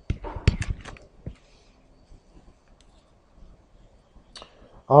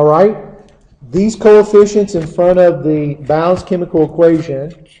 All right, these coefficients in front of the balanced chemical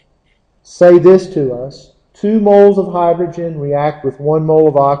equation say this to us. 2 moles of hydrogen react with 1 mole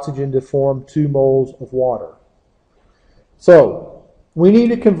of oxygen to form 2 moles of water. So, we need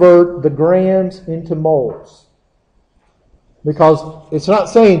to convert the grams into moles. Because it's not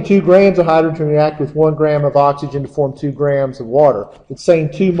saying 2 grams of hydrogen react with 1 gram of oxygen to form 2 grams of water. It's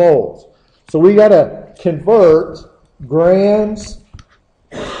saying 2 moles. So we got to convert grams.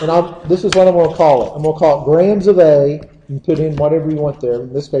 And this is what I'm going to call it. I'm going to call it grams of A. You put in whatever you want there.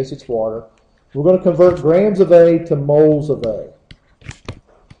 In this case, it's water. We're going to convert grams of A to moles of A.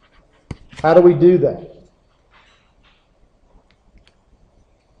 How do we do that?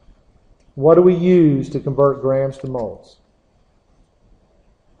 What do we use to convert grams to moles?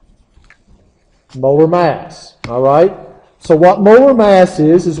 Molar mass. All right? So what molar mass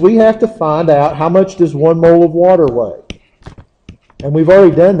is we have to find out how much does 1 mole of water weigh. And we've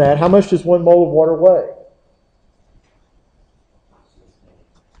already done that. How much does 1 mole of water weigh?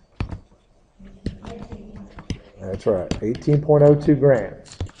 That's right, 18.02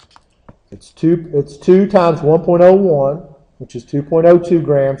 grams. It's 2 times 1.01, which is 2.02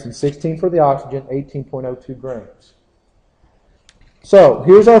 grams, and 16 for the oxygen, 18.02 grams. So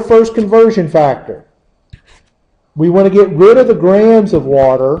here's our first conversion factor. We want to get rid of the grams of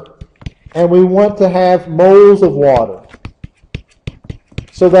water, and we want to have moles of water.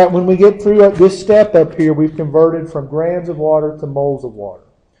 So that when we get through this step up here, we've converted from grams of water to moles of water.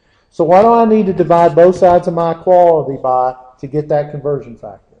 So what do I need to divide both sides of my equality by to get that conversion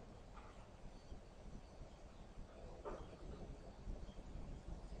factor?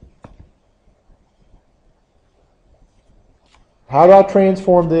 How do I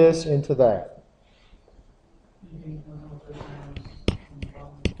transform this into that?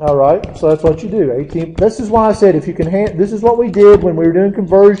 All right, so that's what you do. 18. This is why I said if you can. This is what we did when we were doing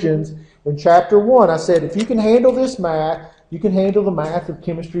conversions in chapter 1. I said if you can handle this math, you can handle the math of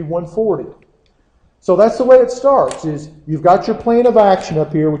chemistry 140. So that's the way it starts. Is you've got your plan of action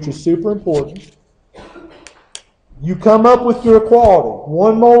up here, which is super important. You come up with your equality.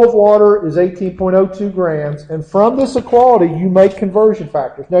 1 mole of water is 18.02 grams, and from this equality, you make conversion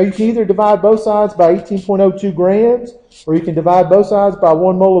factors. Now, you can either divide both sides by 18.02 grams, or you can divide both sides by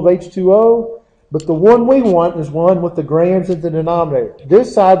 1 mole of H2O, but the one we want is one with the grams in the denominator.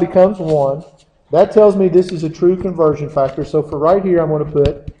 This side becomes 1. That tells me this is a true conversion factor, so for right here, I'm going to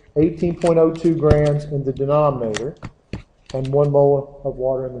put 18.02 grams in the denominator and 1 mole of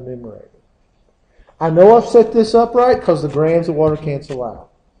water in the numerator. I know I've set this up right because the grams of water cancel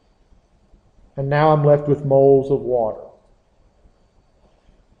out. And now I'm left with moles of water.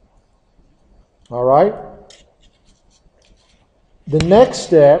 All right? The next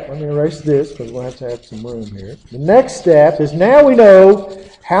step, let me erase this because we'll have to have some room here. The next step is now we know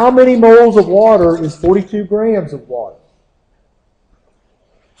how many moles of water is 42 grams of water.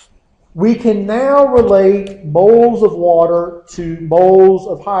 We can now relate moles of water to moles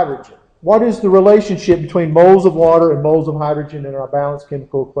of hydrogen. What is the relationship between moles of water and moles of hydrogen in our balanced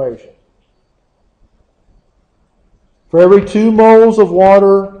chemical equation? For every 2 moles of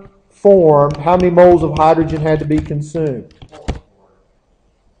water formed, how many moles of hydrogen had to be consumed?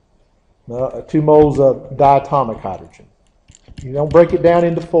 2 moles of diatomic hydrogen. You don't break it down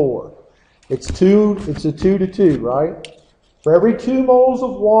into 4. It's a 2 to 2, right? For every 2 moles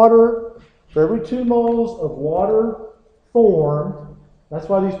of water, formed, that's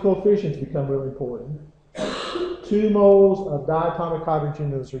why these coefficients become really important. 2 moles of diatomic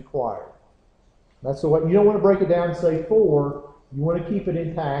hydrogen is required. That's the way. You don't want to break it down and say 4. You want to keep it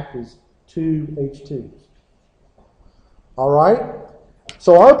intact as 2 H2s. All right?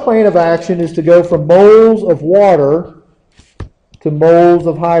 So our plan of action is to go from moles of water to moles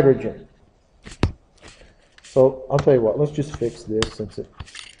of hydrogen. So I'll tell you what. Let's just fix this.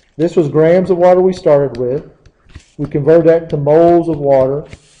 This was grams of water we started with. We convert that to moles of water.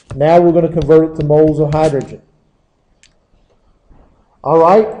 Now we're going to convert it to moles of hydrogen. All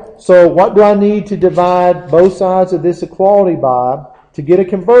right, so what do I need to divide both sides of this equality by to get a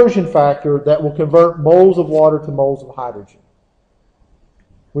conversion factor that will convert moles of water to moles of hydrogen?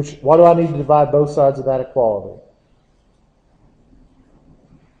 What do I need to divide both sides of that equality?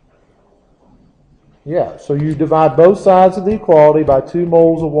 Yeah, so you divide both sides of the equality by 2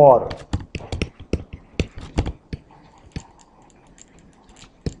 moles of water.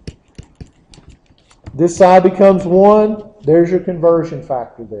 This side becomes 1. There's your conversion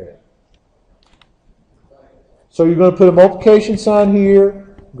factor there. So you're going to put a multiplication sign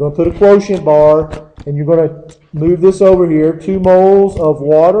here. You're going to put a quotient bar. And you're going to move this over here. 2 moles of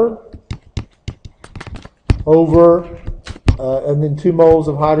water over, and then 2 moles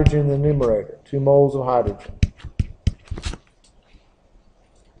of hydrogen in the numerator. 2 moles of hydrogen.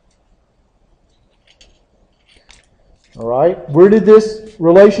 All right. Where did this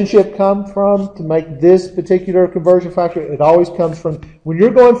relationship come from to make this particular conversion factor? It always comes from, when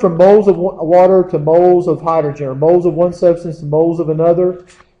you're going from moles of water to moles of hydrogen, or moles of one substance to moles of another,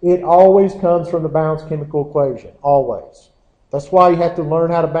 it always comes from the balanced chemical equation. Always. That's why you have to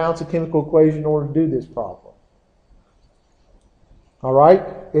learn how to balance a chemical equation in order to do this problem. All right.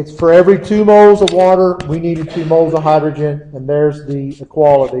 It's for every 2 moles of water, we needed 2 moles of hydrogen, and there's the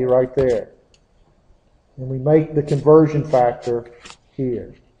equality right there. And we make the conversion factor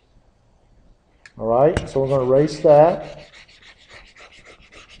here. All right, so we're going to erase that.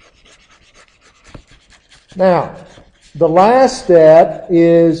 Now, the last step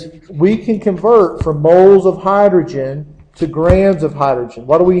is we can convert from moles of hydrogen to grams of hydrogen.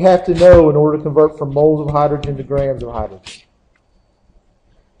 What do we have to know in order to convert from moles of hydrogen to grams of hydrogen?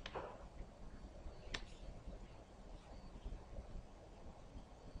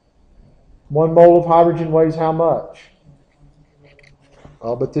 One mole of hydrogen weighs how much?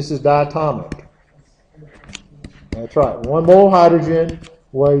 Oh, but this is diatomic. That's right. 1 mole of hydrogen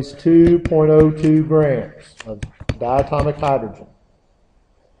weighs 2.02 grams of diatomic hydrogen.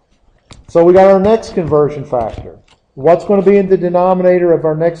 So we got our next conversion factor. What's going to be in the denominator of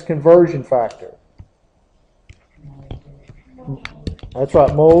our next conversion factor? That's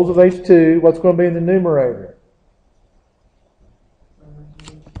right, moles of H2. What's going to be in the numerator?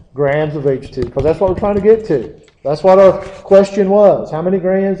 Grams of H2, because that's what we're trying to get to. That's what our question was. How many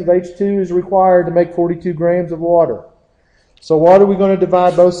grams of H2 is required to make 42 grams of water? So what are we going to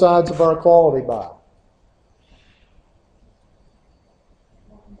divide both sides of our equality by?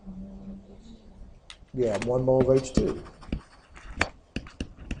 Yeah, 1 mole of H2.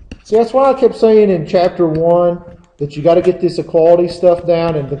 See, that's why I kept saying in chapter 1 that you got to get this equality stuff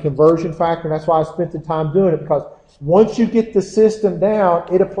down and the conversion factor. And that's why I spent the time doing it, because once you get the system down,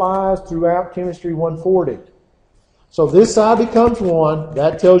 it applies throughout Chemistry 140. So this side becomes 1.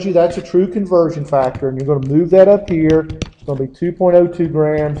 That tells you that's a true conversion factor, and you're going to move that up here. It's going to be 2.02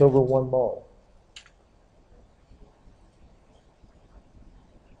 grams over 1 mole.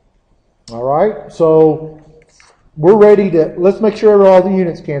 All right, so we're ready to, let's make sure all the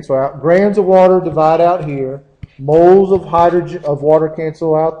units cancel out. Grams of water divide out here. Moles of hydrogen of water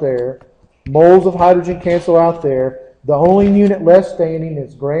cancel out there. Moles of hydrogen cancel out there. The only unit left standing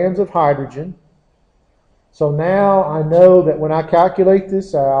is grams of hydrogen. So now I know that when I calculate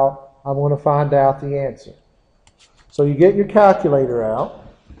this out, I'm going to find out the answer. So you get your calculator out,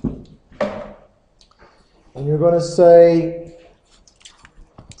 and you're going to say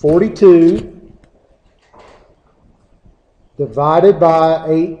 42 divided by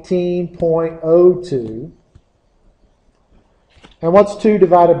 18.02. And what's 2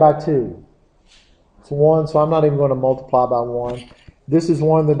 divided by 2? It's 1, so I'm not even going to multiply by 1. This is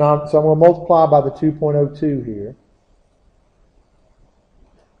one that so I'm going to multiply by the 2.02 here.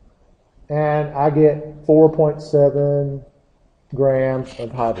 And I get 4.7 grams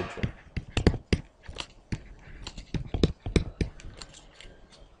of hydrogen.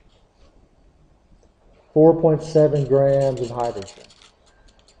 .7 grams of hydrogen.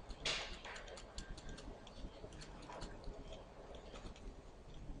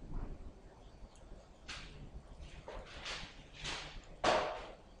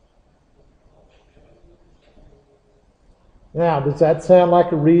 Now, does that sound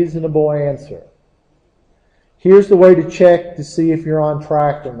like a reasonable answer? Here's the way to check to see if you're on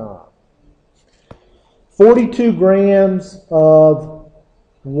track or not. 42 grams of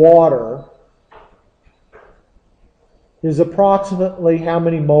water is approximately how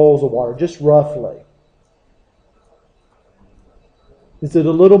many moles of water, just roughly? Is it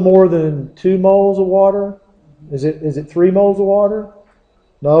a little more than 2 moles of water? Is it 3 moles of water?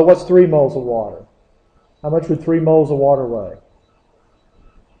 No, what's 3 moles of water? How much would 3 moles of water weigh?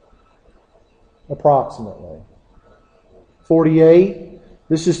 Approximately. 48.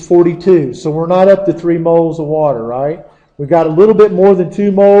 This is 42. So we're not up to 3 moles of water, right? We've got a little bit more than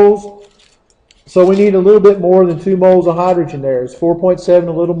 2 moles. So we need a little bit more than 2 moles of hydrogen there. Is 4.7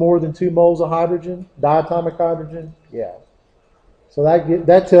 a little more than 2 moles of hydrogen? Diatomic hydrogen? Yeah. So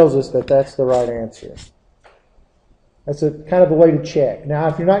that tells us that that's the right answer. That's a kind of a way to check. Now,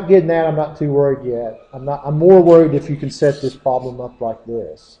 if you're not getting that, I'm not too worried yet. I'm more worried if you can set this problem up like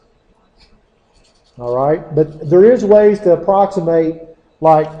this. All right? But there is ways to approximate,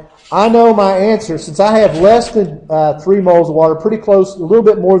 like, I know my answer, since I have less than 3 moles of water, pretty close, a little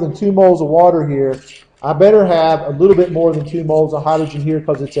bit more than 2 moles of water here, I better have a little bit more than 2 moles of hydrogen here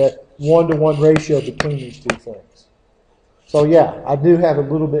because it's a 1-to-1 ratio between these two things. So yeah, I do have a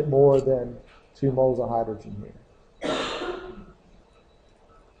little bit more than 2 moles of hydrogen here.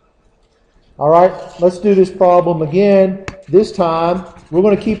 All right, let's do this problem again. This time, we're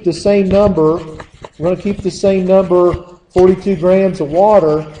going to keep the same number. We're going to keep the same number, 42 grams of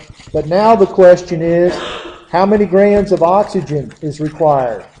water. But now the question is, how many grams of oxygen is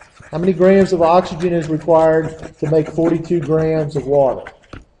required? How many grams of oxygen is required to make 42 grams of water?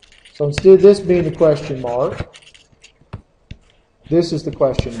 So instead of this being the question mark, this is the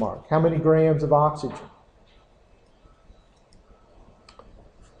question mark. How many grams of oxygen?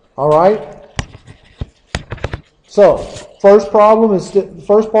 All right. So, first part is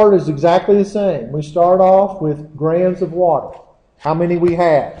exactly the same. We start off with grams of water. How many we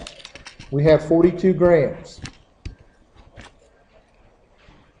have? We have 42 grams.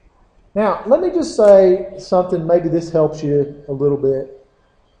 Now, let me just say something, maybe this helps you a little bit.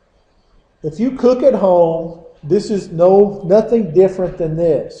 If you cook at home, this is nothing different than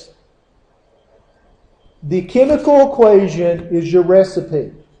this. The chemical equation is your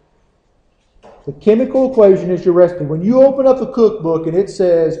recipe. The chemical equation is your recipe. When you open up a cookbook and it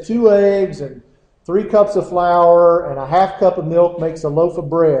says 2 eggs and 3 cups of flour and a half cup of milk makes a loaf of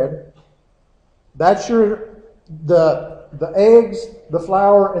bread, that's the eggs, the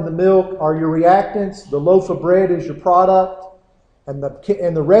flour, and the milk are your reactants. The loaf of bread is your product, and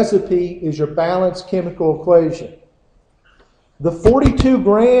the recipe is your balanced chemical equation. The 42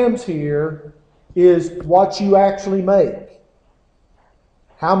 grams here is what you actually make.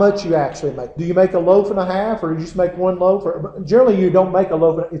 How much you actually make. Do you make a loaf and a half, or you just make 1 loaf? Generally, you don't make a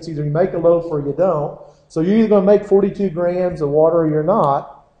loaf. It's either you make a loaf or you don't. So you're either going to make 42 grams of water or you're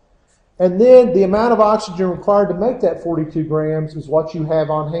not. And then the amount of oxygen required to make that 42 grams is what you have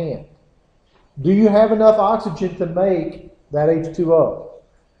on hand. Do you have enough oxygen to make that H2O?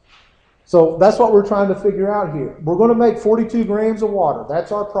 So that's what we're trying to figure out here. We're going to make 42 grams of water.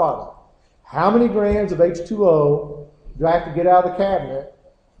 That's our product. How many grams of H2O do I have to get out of the cabinet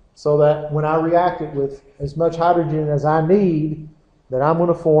so that when I react it with as much hydrogen as I need, then I'm going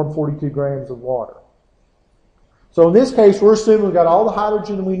to form 42 grams of water. So in this case, we're assuming we've got all the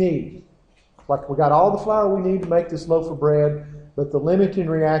hydrogen we need. Like we got all the flour we need to make this loaf of bread, but the limiting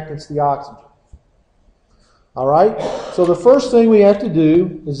reactant's the oxygen. All right? So the first thing we have to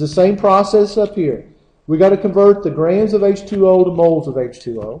do is the same process up here. We got to convert the grams of H2O to moles of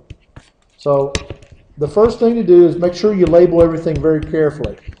H2O. So the first thing to do is make sure you label everything very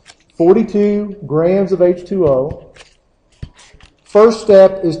carefully. 42 grams of H2O. First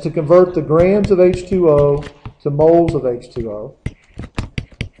step is to convert the grams of H2O to moles of H2O.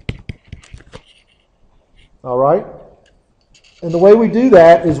 All right? And the way we do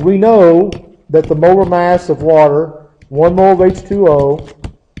that is we know that the molar mass of water, 1 mole of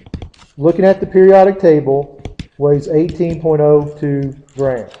H2O, looking at the periodic table, weighs 18.02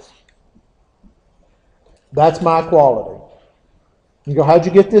 grams. That's my quality. You go, how'd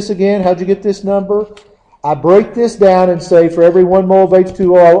you get this again? How'd you get this number? I break this down and say for every 1 mole of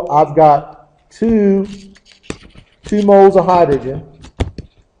H2O, I've got 2 moles of hydrogen.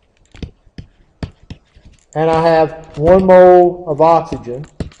 And I have 1 mole of oxygen.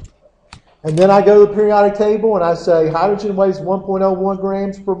 And then I go to the periodic table and I say hydrogen weighs 1.01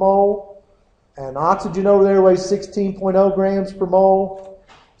 grams per mole. And oxygen over there weighs 16.0 grams per mole.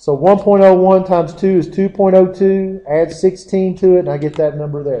 So 1.01 times 2 is 2.02. Add 16 to it and I get that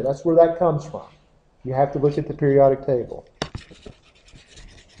number there. That's where that comes from. You have to look at the periodic table.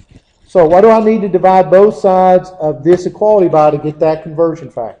 So what do I need to divide both sides of this equality by to get that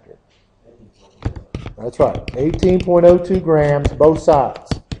conversion factor? That's right, 18.02 grams, both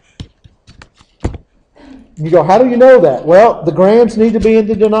sides. You go, how do you know that? Well, the grams need to be in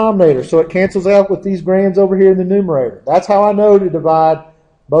the denominator, so it cancels out with these grams over here in the numerator. That's how I know to divide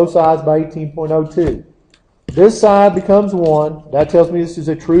both sides by 18.02. This side becomes 1. That tells me this is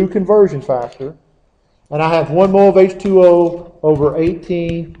a true conversion factor. And I have 1 mole of H2O over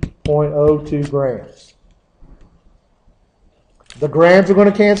 18.02 grams. The grams are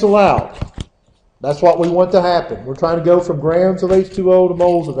going to cancel out. That's what we want to happen. We're trying to go from grams of H2O to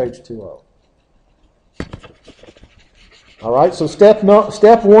moles of H2O. All right, so step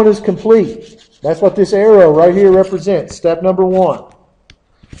 1 is complete. That's what this arrow right here represents, step number 1.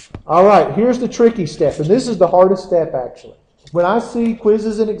 All right, here's the tricky step, and this is the hardest step actually. When I see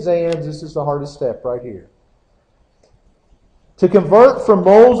quizzes and exams, this is the hardest step right here. To convert from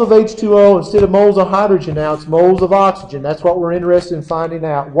moles of H2O instead of moles of hydrogen now, it's moles of oxygen. That's what we're interested in finding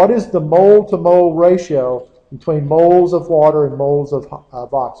out. What is the mole to mole ratio between moles of water and moles of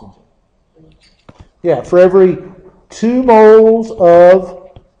oxygen? Yeah, for every 2 moles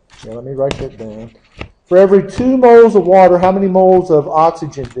of, let me write that down. For every 2 moles of water, how many moles of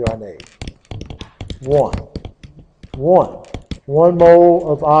oxygen do I need? 1. 1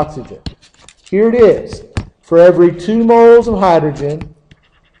 mole of oxygen. Here it is. For every 2 moles of hydrogen,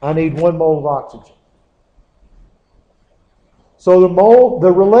 I need 1 mole of oxygen. So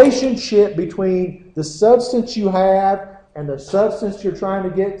the relationship between the substance you have and the substance you're trying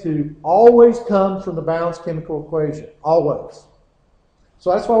to get to always comes from the balanced chemical equation. Always.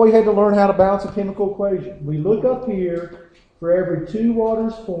 So that's why we had to learn how to balance a chemical equation. We look up here, for every 2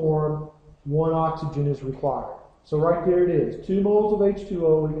 waters formed, 1 oxygen is required. So right there it is. 2 moles of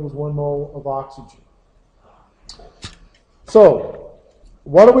H2O equals 1 mole of oxygen. So,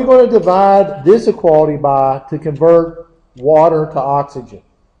 what are we going to divide this equality by to convert water to oxygen?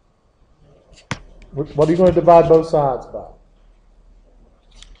 What are you going to divide both sides by?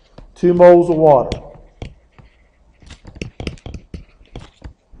 2 moles of water.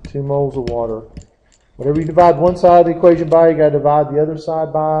 2 moles of water. Whatever you divide one side of the equation by, you got to divide the other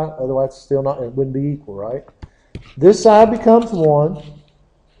side by. Otherwise, it's still not. It wouldn't be equal, right? This side becomes 1.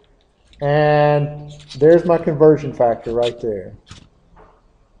 And there's my conversion factor right there.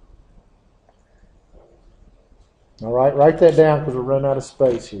 All right, write that down because we're running out of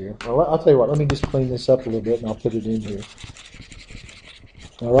space here. I'll tell you what, let me just clean this up a little bit and I'll put it in here.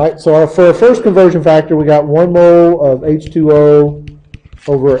 All right, so for our first conversion factor, we got 1 mole of H2O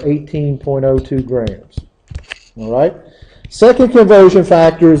over 18.02 grams. All right, second conversion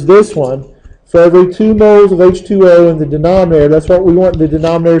factor is this one. For every 2 moles of H2O in the denominator, that's what we want in the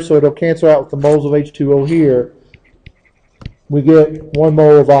denominator so it'll cancel out with the moles of H2O here, we get 1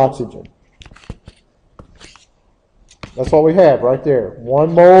 mole of oxygen. That's what we have right there.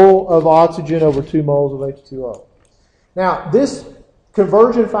 1 mole of oxygen over 2 moles of H2O. Now, this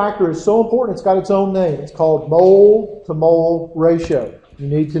conversion factor is so important, it's got its own name. It's called mole to mole ratio. You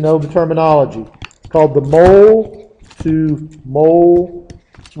need to know the terminology. It's called the mole to mole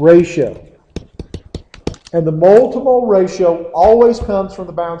ratio. And the mole to mole ratio always comes from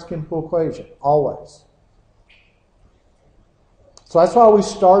the balanced chemical equation. Always. So that's why we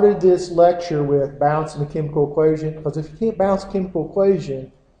started this lecture with balancing the chemical equation. Because if you can't balance the chemical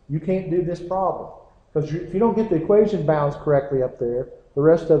equation, you can't do this problem. Because if you don't get the equation balanced correctly up there, the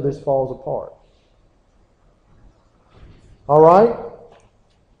rest of this falls apart. All right?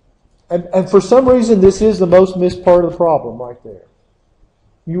 And for some reason, this is the most missed part of the problem right there.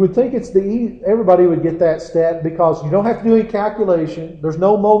 You would think everybody would get that step because you don't have to do any calculation. There's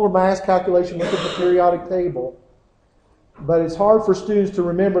no molar mass calculation. Look at the periodic table. But it's hard for students to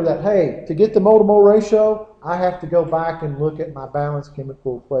remember that, hey, to get the mole to mole ratio, I have to go back and look at my balanced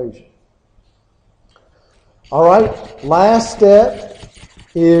chemical equation. All right, last step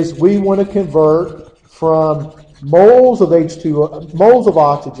is we want to convert from moles of H2O, moles of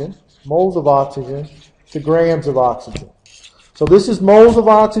oxygen to grams of oxygen. So this is moles of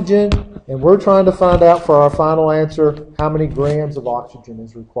oxygen, and we're trying to find out for our final answer how many grams of oxygen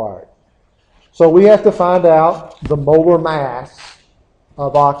is required. So we have to find out the molar mass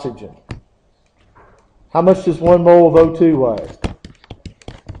of oxygen. How much does 1 mole of O2 weigh?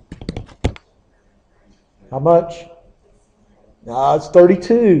 How much? It's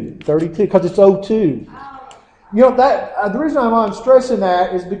 32. 32, because it's O2. You know, that the reason I'm stressing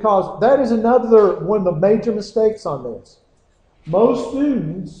that is because that is another one of the major mistakes on this. Most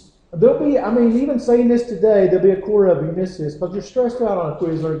students, even saying this today, there'll be a quarter of you miss this because you're stressed out on a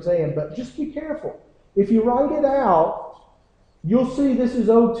quiz or exam, but just be careful. If you write it out, you'll see this is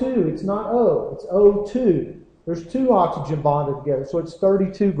O2. It's not O. It's O2. There's 2 oxygen bonded together, so it's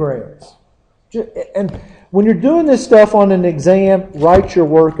 32 grams. And when you're doing this stuff on an exam, write your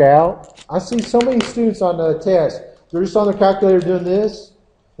work out. I see so many students on the test, they're just on their calculator doing this,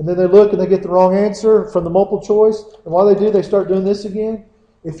 and then they look and they get the wrong answer from the multiple choice, and while they do, they start doing this again.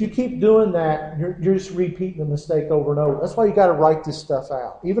 If you keep doing that, you're just repeating the mistake over and over. That's why you got to write this stuff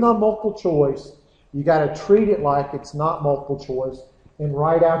out. Even on multiple choice, you got to treat it like it's not multiple choice and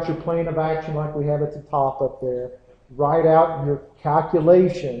write out your plan of action like we have at the top up there. Write out your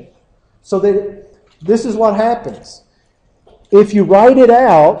calculation. So that this is what happens. If you write it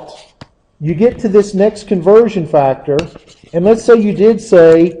out, you get to this next conversion factor, and let's say you did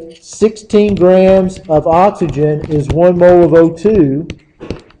say 16 grams of oxygen is 1 mole of O2.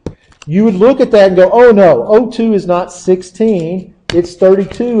 You would look at that and go, oh no, O2 is not 16, it's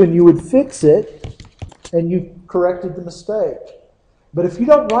 32, and you would fix it, and you corrected the mistake. But if you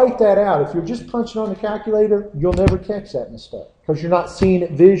don't write that out, if you're just punching on the calculator, you'll never catch that mistake because you're not seeing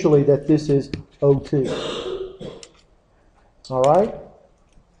it visually that this is O2. All right?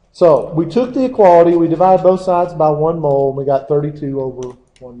 So we took the equality, we divided both sides by 1 mole, and we got 32 over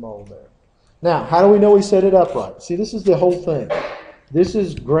 1 mole there. Now, how do we know we set it up right? See, this is the whole thing. This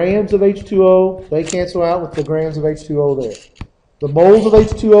is grams of H2O. They cancel out with the grams of H2O there. The moles of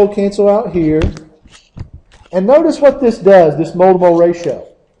H2O cancel out here. And notice what this does, this mole to mole ratio.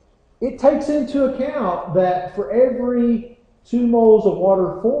 It takes into account that for every 2 moles of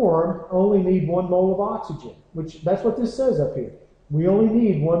water formed, only need 1 mole of oxygen, which that's what this says up here. We only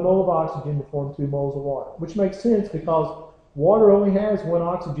need 1 mole of oxygen to form 2 moles of water, which makes sense because water only has 1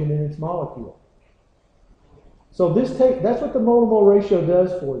 oxygen in its molecule. So that's what the mole to mole ratio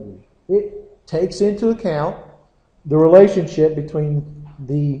does for you. It takes into account the relationship between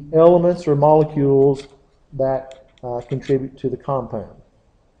the elements or molecules that contribute to the compound.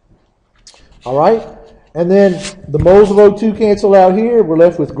 All right? And then the moles of O2 cancel out here. We're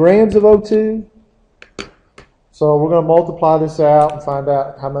left with grams of O2. So we're going to multiply this out and find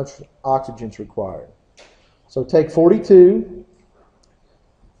out how much oxygen is required. So take 42,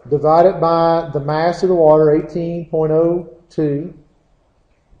 divide it by the mass of the water, 18.02,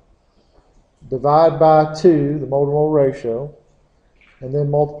 divide by 2, the mole to mole ratio, and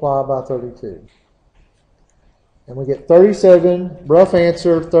then multiply by 32. And we get 37, rough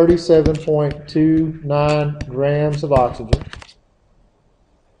answer, 37.29 grams of oxygen.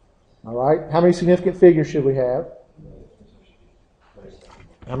 All right, how many significant figures should we have?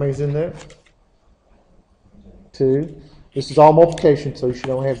 How many is in there? 2. This is all multiplication, so you should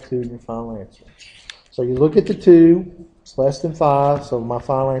only have 2 in your final answer. So you look at the 2, it's less than 5, so my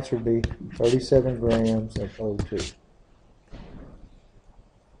final answer would be 37 grams of O2.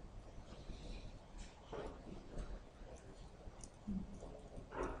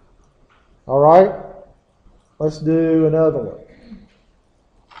 All right, let's do another one.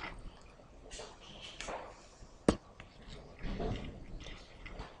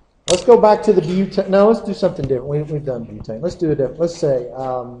 Let's go back to the butane. No, let's do something different. We've done butane. Let's do a different. Let's say,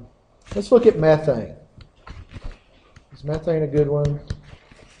 let's look at methane. Is methane a good one?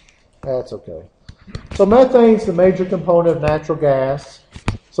 That's okay. So So methane is the major component of natural gas.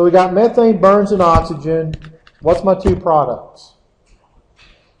 So we got methane burns in oxygen. What's my two products?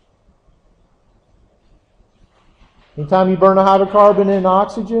 Anytime you burn a hydrocarbon in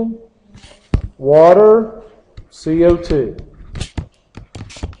oxygen, water, CO2.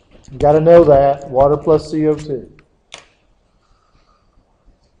 You got to know that, water plus CO2.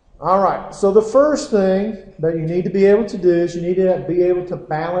 All right, so the first thing that you need to be able to do is you need to be able to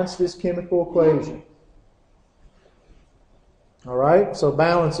balance this chemical equation. All right, so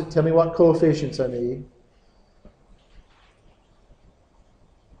balance it. Tell me what coefficients I need.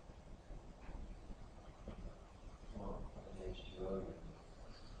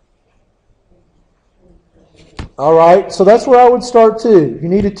 All right, so that's where I would start too. You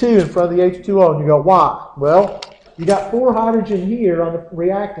need a 2 in front of the H2O, and you go, why? Well, you got 4 hydrogen here on the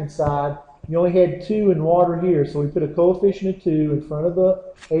reactant side. You only had 2 in water here, so we put a coefficient of 2 in front of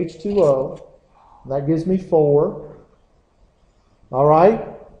the H2O. And that gives me 4. All right?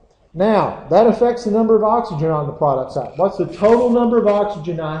 Now, that affects the number of oxygen on the product side. What's the total number of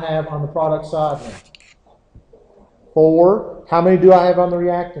oxygen I have on the product side now? 4. How many do I have on the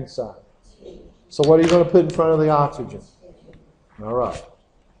reactant side? So what are you going to put in front of the oxygen? All right.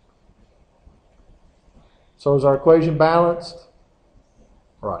 So is our equation balanced?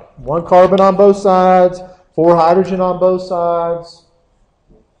 Right. 1 carbon on both sides, 4 hydrogen on both sides,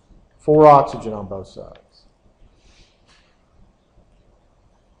 4 oxygen on both sides.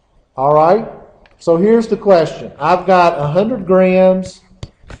 All right. So here's the question. I've got 100 grams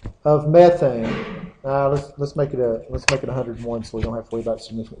of methane. Let's make it 101 so we don't have to worry about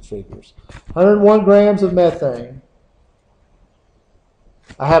significant figures. 101 grams of methane.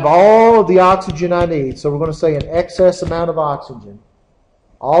 I have all of the oxygen I need, so we're going to say an excess amount of oxygen.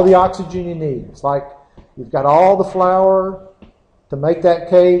 All the oxygen you need. It's like you've got all the flour to make that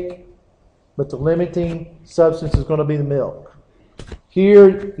cake, but the limiting substance is going to be the milk.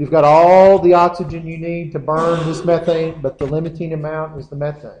 Here, you've got all the oxygen you need to burn this methane, but the limiting amount is the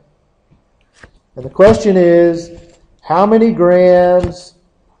methane. And the question is, how many grams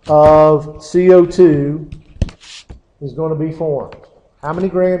of CO2 is going to be formed? How many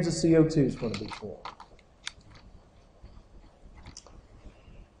grams of CO2 is going to be formed?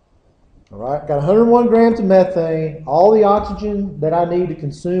 All right, got 101 grams of methane, all the oxygen that I need to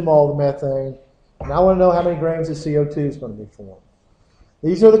consume all the methane, and I want to know how many grams of CO2 is going to be formed.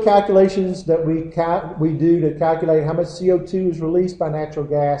 These are the calculations that we do to calculate how much CO2 is released by natural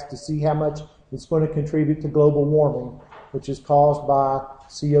gas to see how much it's going to contribute to global warming, which is caused by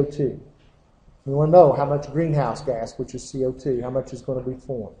CO2. We want to know how much greenhouse gas, which is CO2, how much is going to be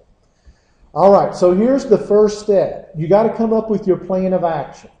formed. All right, so here's the first step. You got to come up with your plan of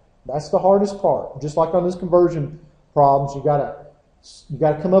action. That's the hardest part. Just like on this conversion problems, you got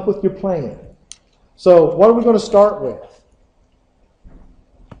to come up with your plan. So what are we going to start with?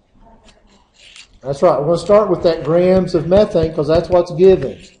 That's right. We're going to start with that grams of methane because that's what's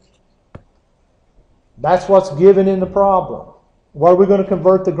given. That's what's given in the problem. What are we going to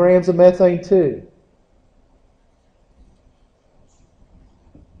convert the grams of methane to?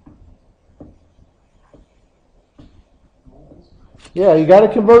 Yeah, you got to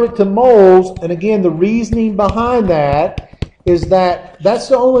convert it to moles. And again, the reasoning behind that is that that's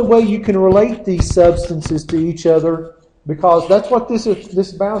the only way you can relate these substances to each other, because that's what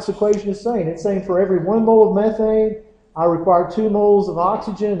this balanced equation is saying. It's saying for every 1 mole of methane, I require 2 moles of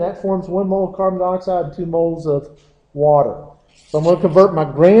oxygen. That forms 1 mole of carbon dioxide and 2 moles of water. So I'm going to convert my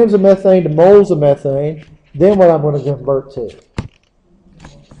grams of methane to moles of methane. Then what I'm going to convert to?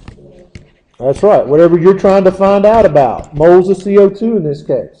 That's right. Whatever you're trying to find out about. Moles of CO2 in this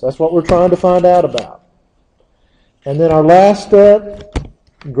case. That's what we're trying to find out about. And then our last step,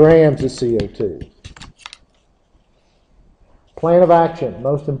 grams of CO2. Plan of action,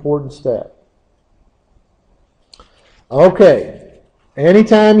 most important step. Okay.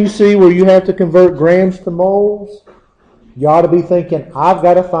 Anytime you see where you have to convert grams to moles, you ought to be thinking, I've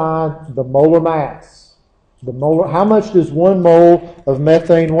got to find the molar mass. How much does 1 mole of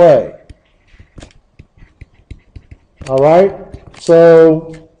methane weigh? All right,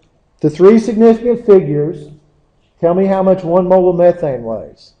 so the 3 significant figures tell me how much 1 mole of methane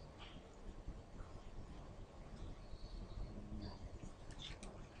weighs.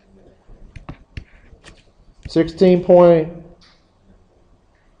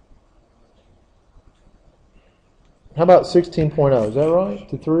 How about 16.0? Is that right?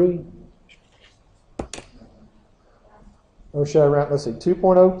 To 3? Or should I round? Let's see,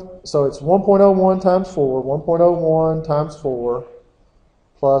 2.0. So it's 1.01 times 4, 1.01 times 4,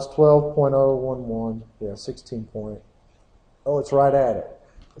 plus 12.011. Yeah, 16 point. Oh, it's right at it.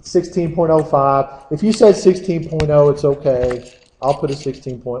 It's 16.05. If you said 16.0, it's okay. I'll put a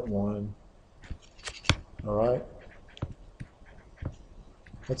 16.1. All right?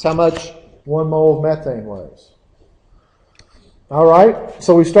 That's how much 1 mole of methane weighs. All right,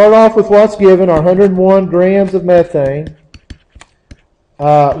 so we start off with what's given, our 101 grams of methane.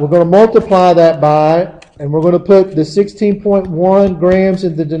 We're going to multiply that by, and we're going to put the 16.1 grams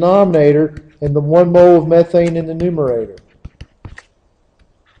in the denominator and the 1 mole of methane in the numerator.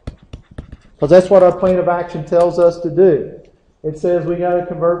 Because that's what our plan of action tells us to do. It says we got to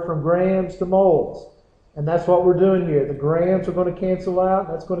convert from grams to moles. And that's what we're doing here. The grams are going to cancel out.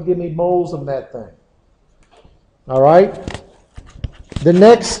 That's going to give me moles of methane. All right? The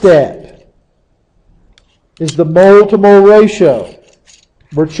next step is the mole-to-mole ratio.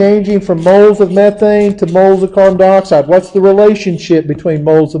 We're changing from moles of methane to moles of carbon dioxide. What's the relationship between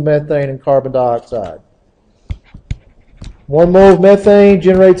moles of methane and carbon dioxide? 1 mole of methane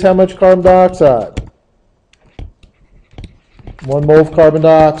generates how much carbon dioxide? 1 mole of carbon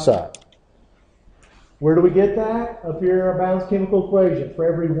dioxide. Where do we get that? Up here in our balanced chemical equation.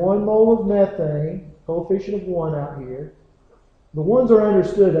 For every 1 mole of methane, coefficient of 1 out here, the 1s are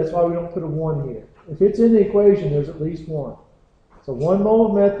understood, that's why we don't put a 1 here. If it's in the equation, there's at least 1. So 1 mole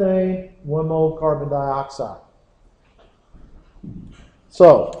of methane, 1 mole of carbon dioxide.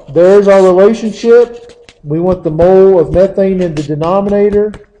 So there's our relationship. We want the mole of methane in the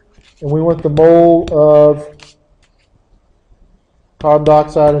denominator, and we want the mole of carbon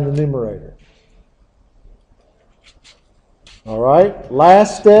dioxide in the numerator. All right,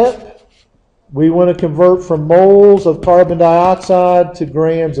 last step. We want to convert from moles of carbon dioxide to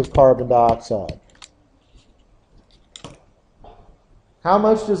grams of carbon dioxide. How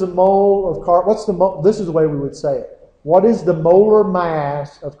much does a mole of carbon, this is the way we would say it. What is the molar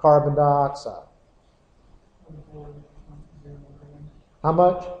mass of carbon dioxide? How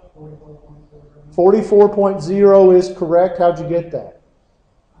much? 44.0 is correct. How'd you get that?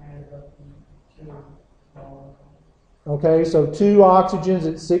 Okay, so 2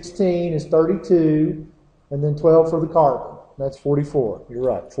 oxygens at 16 is 32, and then 12 for the carbon. That's 44. You're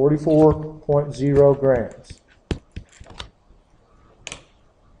right, 44.0 grams.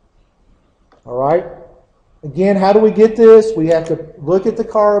 All right? Again, how do we get this? We have to look at the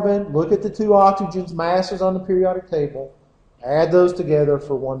carbon, look at the 2 oxygens' masses on the periodic table, add those together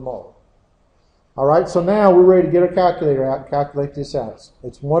for 1 mole. All right, so now we're ready to get our calculator out and calculate this out.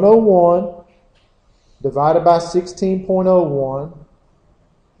 It's 101 divided by 16.01,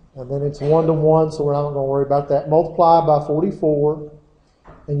 and then it's 1 to 1, so we're not going to worry about that. Multiply by 44,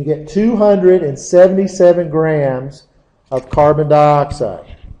 and you get 277 grams of carbon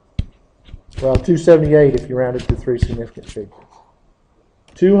dioxide. Well, 278 if you round it to 3 significant figures.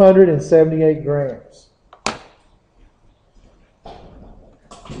 278 grams.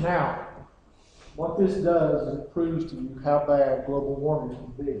 Now, what this does is it proves to you how bad global warming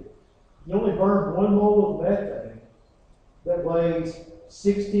can be. You only burn 1 mole of methane that weighs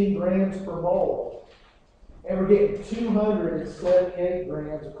 16 grams per mole. And we're getting 278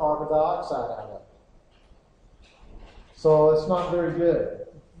 grams of carbon dioxide out of it. So it's not very good.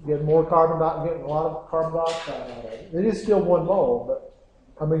 Getting a lot of carbon dioxide out of it. It is still 1 mole, but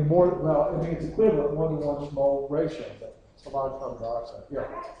it's equivalent 1 to 1 mole ratio, but it's a lot of carbon dioxide. Yeah.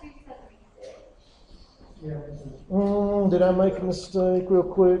 Did I make a mistake real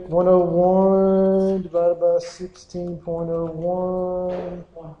quick? 101 divided by 16.01.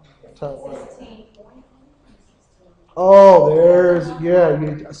 Oh,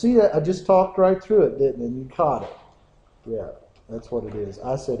 you see that? I just talked right through it, didn't I? And you caught it. Yeah, that's what it is.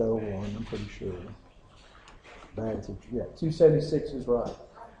 I said 01, I'm pretty sure. Bad teacher. Yeah, 276 is right.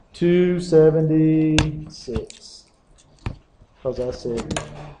 276. Because I said.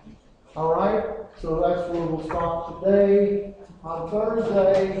 All right, so that's where we'll stop today. On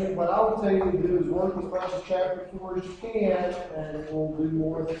Thursday, what I will tell you to do is work as much as chapter 4 as you can, and we'll do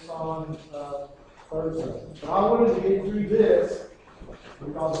more of this on Thursday. But I wanted to get through this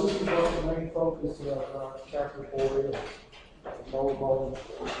because this is what the main focus of chapter 4 is, mole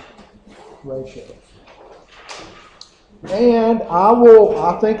ratio. And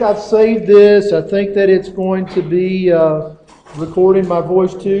I think I've saved this. I think that it's going to be recording my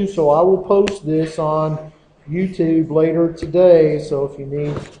voice too, so I will post this on YouTube later today. So if you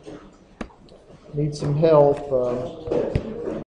need some help,